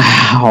 20.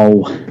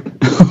 Wow.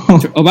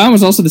 Obama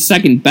was also the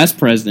second best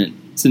president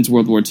since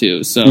World War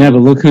II. So yeah, but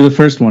look who the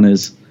first one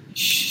is.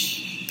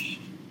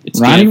 It's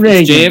Ronnie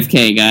Reagan. It's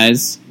JFK,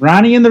 guys.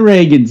 Ronnie and the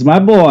Reagans, my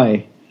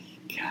boy.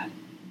 God, I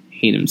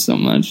hate him so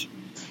much.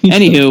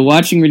 Anywho,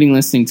 watching, reading,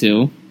 listening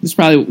to. This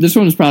one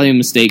was probably a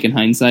mistake in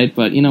hindsight,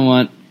 but you know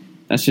what?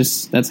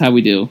 That's how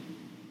we do.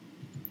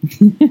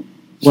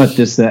 What,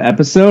 this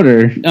episode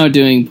or? No,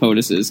 doing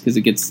POTUSes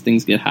because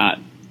things get hot.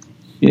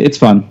 Yeah, it's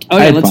fun. Oh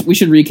yeah, we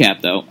should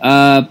recap though.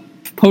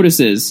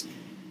 POTUSes.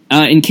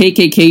 In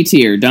KKK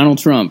tier, Donald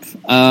Trump.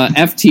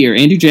 F tier,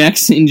 Andrew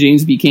Jackson,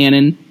 James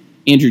Buchanan,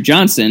 Andrew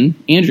Johnson.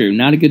 Andrew,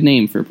 not a good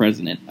name for a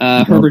president.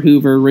 Herbert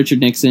Hoover, Richard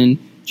Nixon,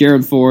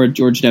 Gerald Ford,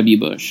 George W.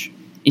 Bush.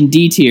 In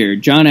D tier,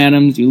 John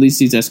Adams,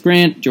 Ulysses S.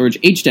 Grant, George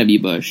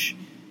H.W. Bush.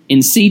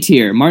 In C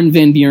tier, Martin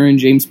Van Buren,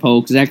 James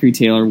Polk, Zachary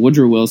Taylor,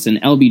 Woodrow Wilson,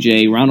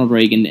 LBJ, Ronald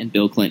Reagan, and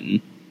Bill Clinton.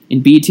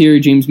 In B tier,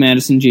 James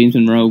Madison, James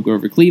Monroe,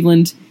 Grover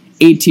Cleveland.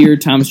 A tier,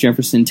 Thomas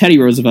Jefferson, Teddy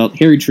Roosevelt,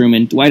 Harry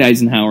Truman, Dwight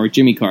Eisenhower,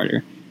 Jimmy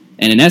Carter.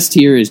 And in S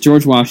tier is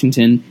George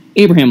Washington,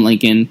 Abraham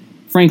Lincoln,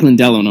 Franklin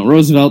Delano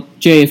Roosevelt,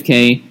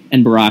 JFK,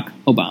 and Barack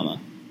Obama.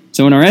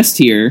 So in our S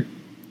tier,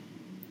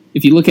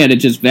 if you look at it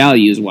just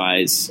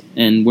values-wise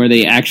and where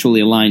they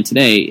actually align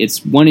today, it's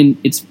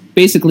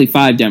basically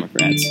 5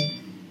 Democrats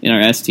in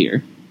our S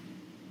tier.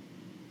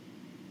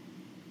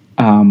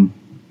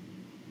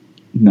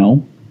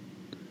 No.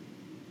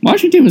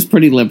 Washington was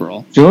pretty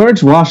liberal.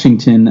 George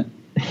Washington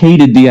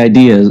hated the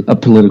ideas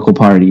of political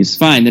parties.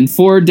 Fine, then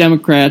 4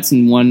 Democrats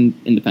and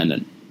 1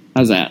 independent.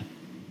 How's that?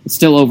 It's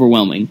still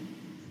overwhelming.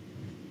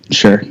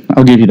 Sure,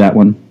 I'll give you that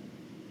one.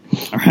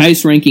 Our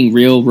highest-ranking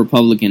real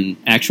Republican,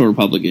 actual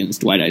Republican, is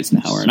Dwight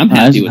Eisenhower, and I'm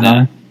happy with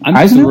that. I'm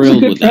Eisenhower's thrilled a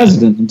good with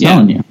president, that.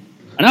 I'm telling you.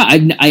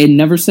 I had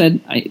never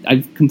said...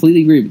 I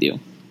completely agree with you.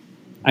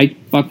 I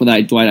fuck with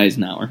Dwight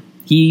Eisenhower.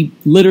 He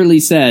literally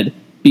said,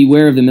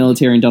 beware of the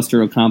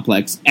military-industrial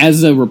complex,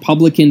 as a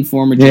Republican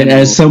former general.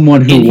 As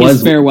someone who was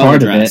his farewell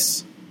part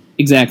address. of it.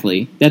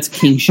 Exactly. That's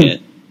king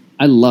shit.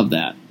 I love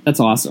that. That's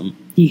awesome.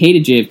 He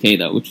hated JFK,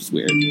 though, which is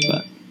weird,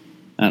 but...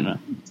 I don't know.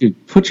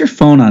 Dude, put your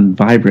phone on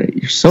vibrate.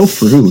 You're so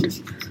rude.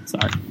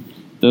 Sorry.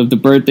 The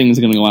bird thing is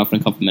going to go off in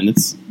a couple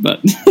minutes, but...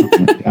 Oh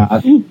my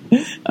God.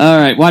 All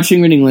right,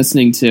 watching, reading,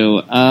 listening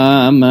to.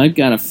 I've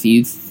got a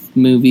few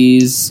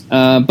movies.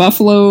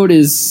 Buffaloed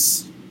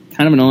is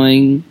kind of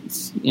annoying.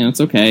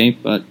 It's okay,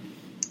 but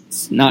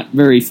it's not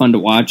very fun to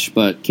watch.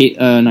 But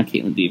not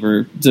Caitlin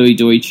Dever. Zoe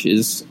Deutsch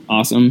is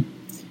awesome.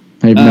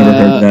 I've never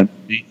heard of that.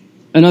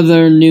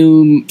 Another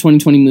new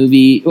 2020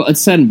 movie. Well,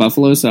 it's set in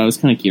Buffalo, so I was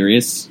kind of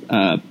curious.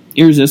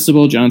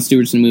 Irresistible, Jon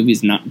Stewart's movie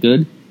is not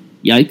good.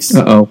 Yikes.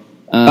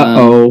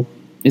 Uh-oh.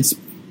 It's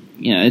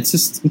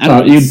just...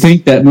 You'd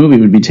think that movie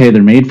would be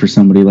tailor-made for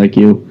somebody like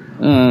you.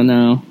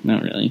 No,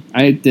 not really.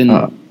 I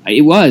didn't...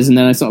 It was, and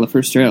then I saw the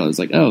first trailer. I was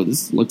like, oh,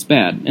 this looks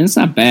bad. And it's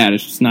not bad,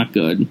 it's just not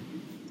good.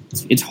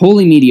 It's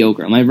wholly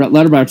mediocre. My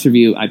Letterboxd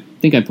review, I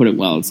think I put it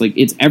well. It's like,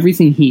 it's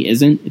everything he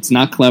isn't. It's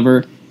not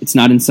clever. It's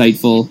not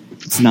insightful.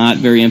 It's not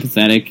very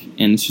empathetic,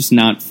 and it's just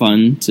not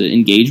fun to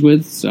engage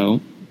with,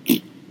 so,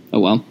 oh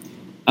well.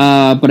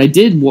 But I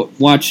did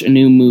watch a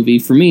new movie,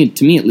 to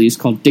me at least,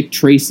 called Dick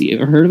Tracy. You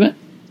ever heard of it?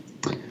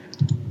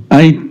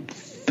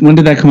 When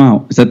did that come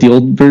out? Is that the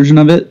old version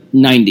of it?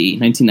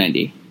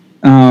 1990.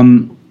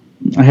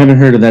 I haven't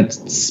heard of that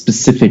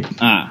specific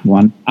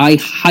one. I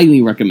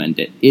highly recommend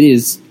it. It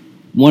is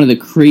one of the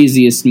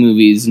craziest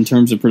movies in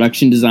terms of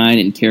production design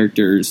and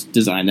characters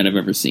design that I've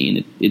ever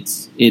seen.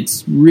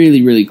 It's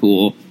really, really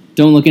cool.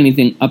 Don't look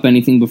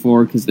anything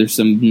before because there's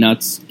some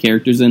nuts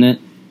characters in it.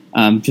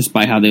 Just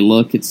by how they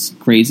look, it's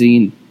crazy.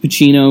 And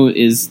Pacino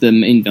is the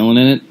main villain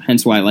in it,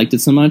 hence why I liked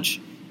it so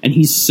much. And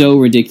he's so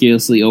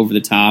ridiculously over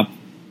the top.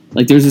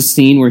 Like, there's a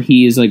scene where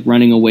he is, like,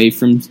 running away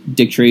from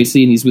Dick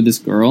Tracy, and he's with this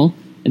girl,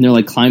 and they're,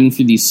 like, climbing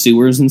through these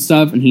sewers and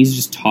stuff, and he's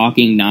just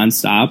talking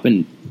nonstop,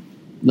 and,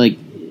 like,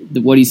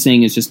 what he's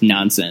saying is just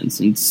nonsense,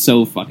 and it's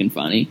so fucking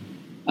funny.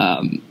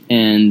 Yeah,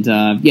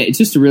 it's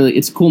just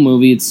it's a cool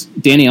movie. It's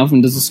Danny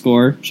Elfman does the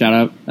score, shout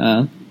out,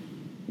 and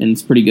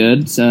it's pretty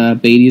good.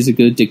 Beatty is a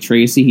good Dick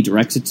Tracy. He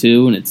directs it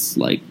too, and it's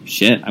like,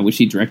 shit, I wish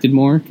he directed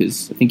more,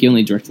 because I think he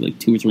only directed like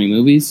 2 or 3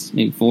 movies,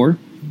 maybe 4,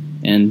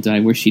 and I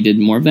wish he did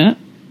more of that,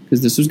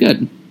 because this was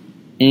good.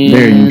 And,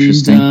 very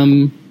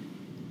interesting.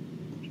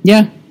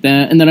 Yeah,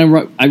 that, and then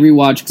I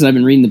rewatched because I've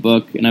been reading the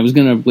book, and I was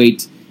gonna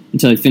wait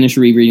until I finished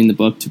rereading the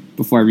book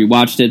before I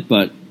rewatched it,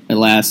 but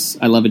alas,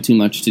 I love it too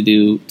much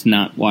to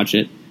not watch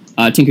it.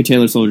 Tinker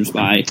Tailor Soldier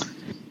Spy.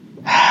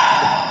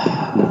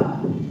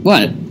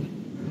 What?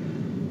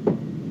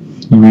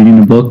 You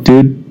reading a book,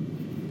 dude?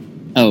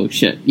 Oh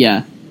shit!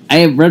 Yeah, I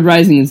have Red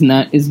Rising is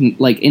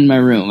like in my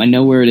room. I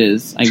know where it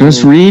is.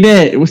 Just read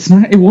it.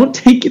 It won't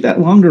take you that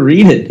long to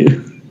read it,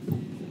 dude.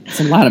 It's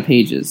a lot of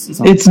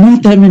pages. It's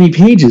not that many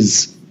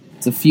pages.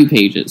 It's a few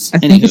pages. I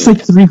think it's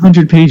like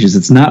 300 pages.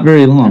 It's not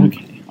very long.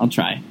 Okay, I'll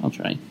try.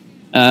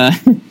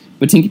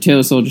 But Tinker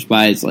Tailor Soldier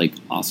Spy is like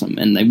awesome,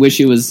 and I wish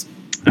it was.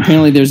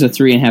 Apparently, there's a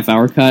 3.5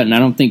 hour cut, and I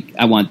don't think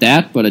I want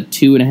that. But a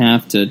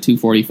 2.5 to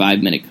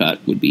 2:45 minute cut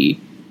would be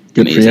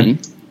good amazing.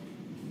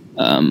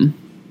 For you.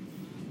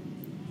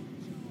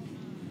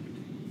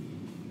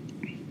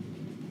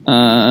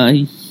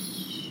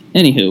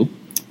 Anywho,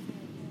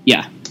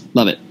 yeah,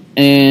 love it.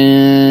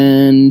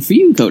 And for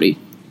you, Cody,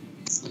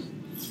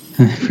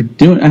 I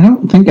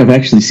don't think I've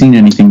actually seen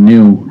anything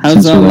new.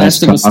 How's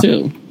Last of Us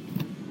 2?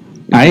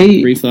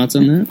 Brief thoughts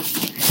on that?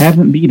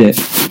 Haven't beat it.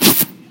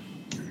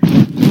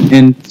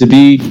 And to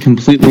be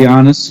completely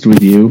honest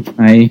with you,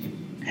 I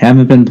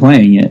haven't been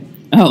playing it.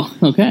 Oh,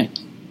 okay.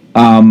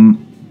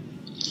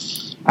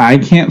 I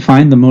can't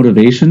find the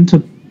motivation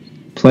to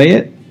play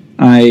it.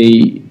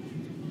 I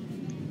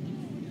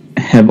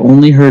have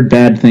only heard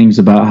bad things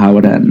about how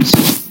it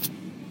ends.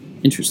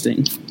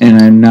 Interesting.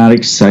 And I'm not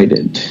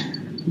excited.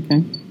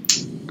 Okay.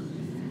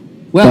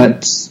 Well,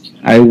 but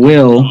I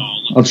will.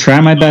 I'll try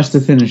my best to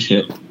finish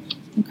it.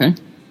 Okay.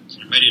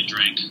 I'm ready to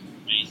drink.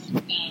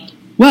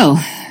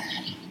 Well,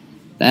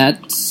 that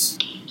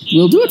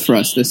will do it for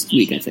us this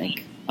week, I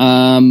think.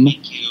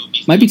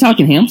 Might be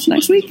talking Hams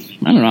next week.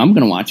 I don't know. I'm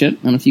going to watch it.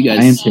 I don't know if you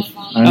guys.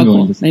 I'm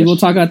going to. Maybe we'll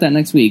talk about that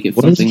next week if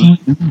what something.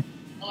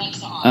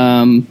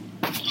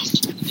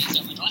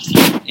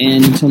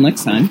 And until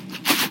next time,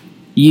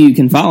 you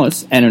can follow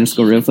us at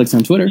 _RealFlix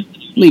on Twitter.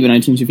 Leave an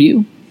iTunes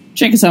review.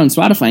 Check us out on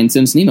Spotify and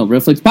send us an email,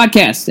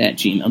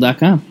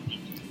 realflixpodcast@gmail.com.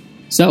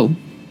 So,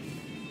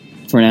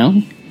 for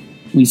now,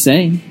 we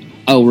say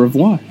au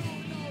revoir.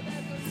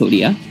 Cody,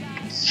 yeah?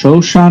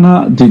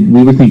 Shoshana, dude,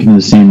 we were thinking of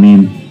the same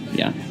name.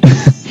 Yeah.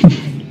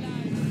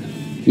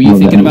 Were you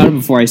thinking about it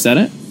before I said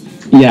it?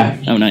 Yeah.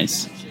 Oh,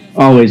 nice.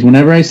 Always.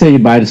 Whenever I say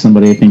goodbye to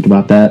somebody, I think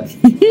about that.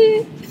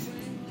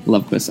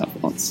 Love quiz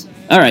softballs.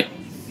 All right.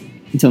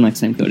 Until next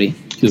time, Cody.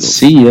 Toodles.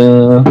 See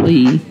ya.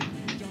 Bye.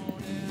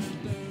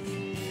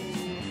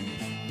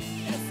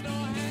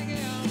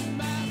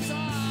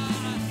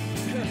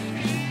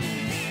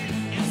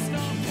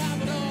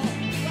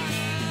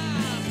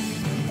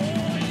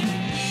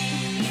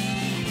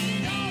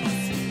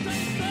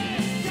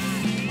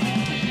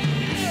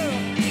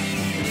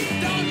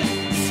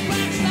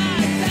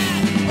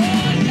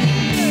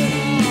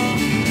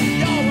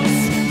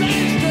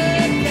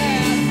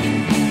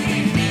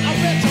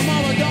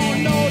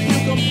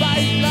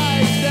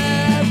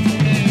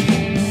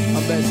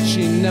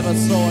 Never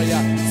saw ya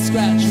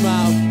scratch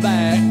my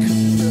back.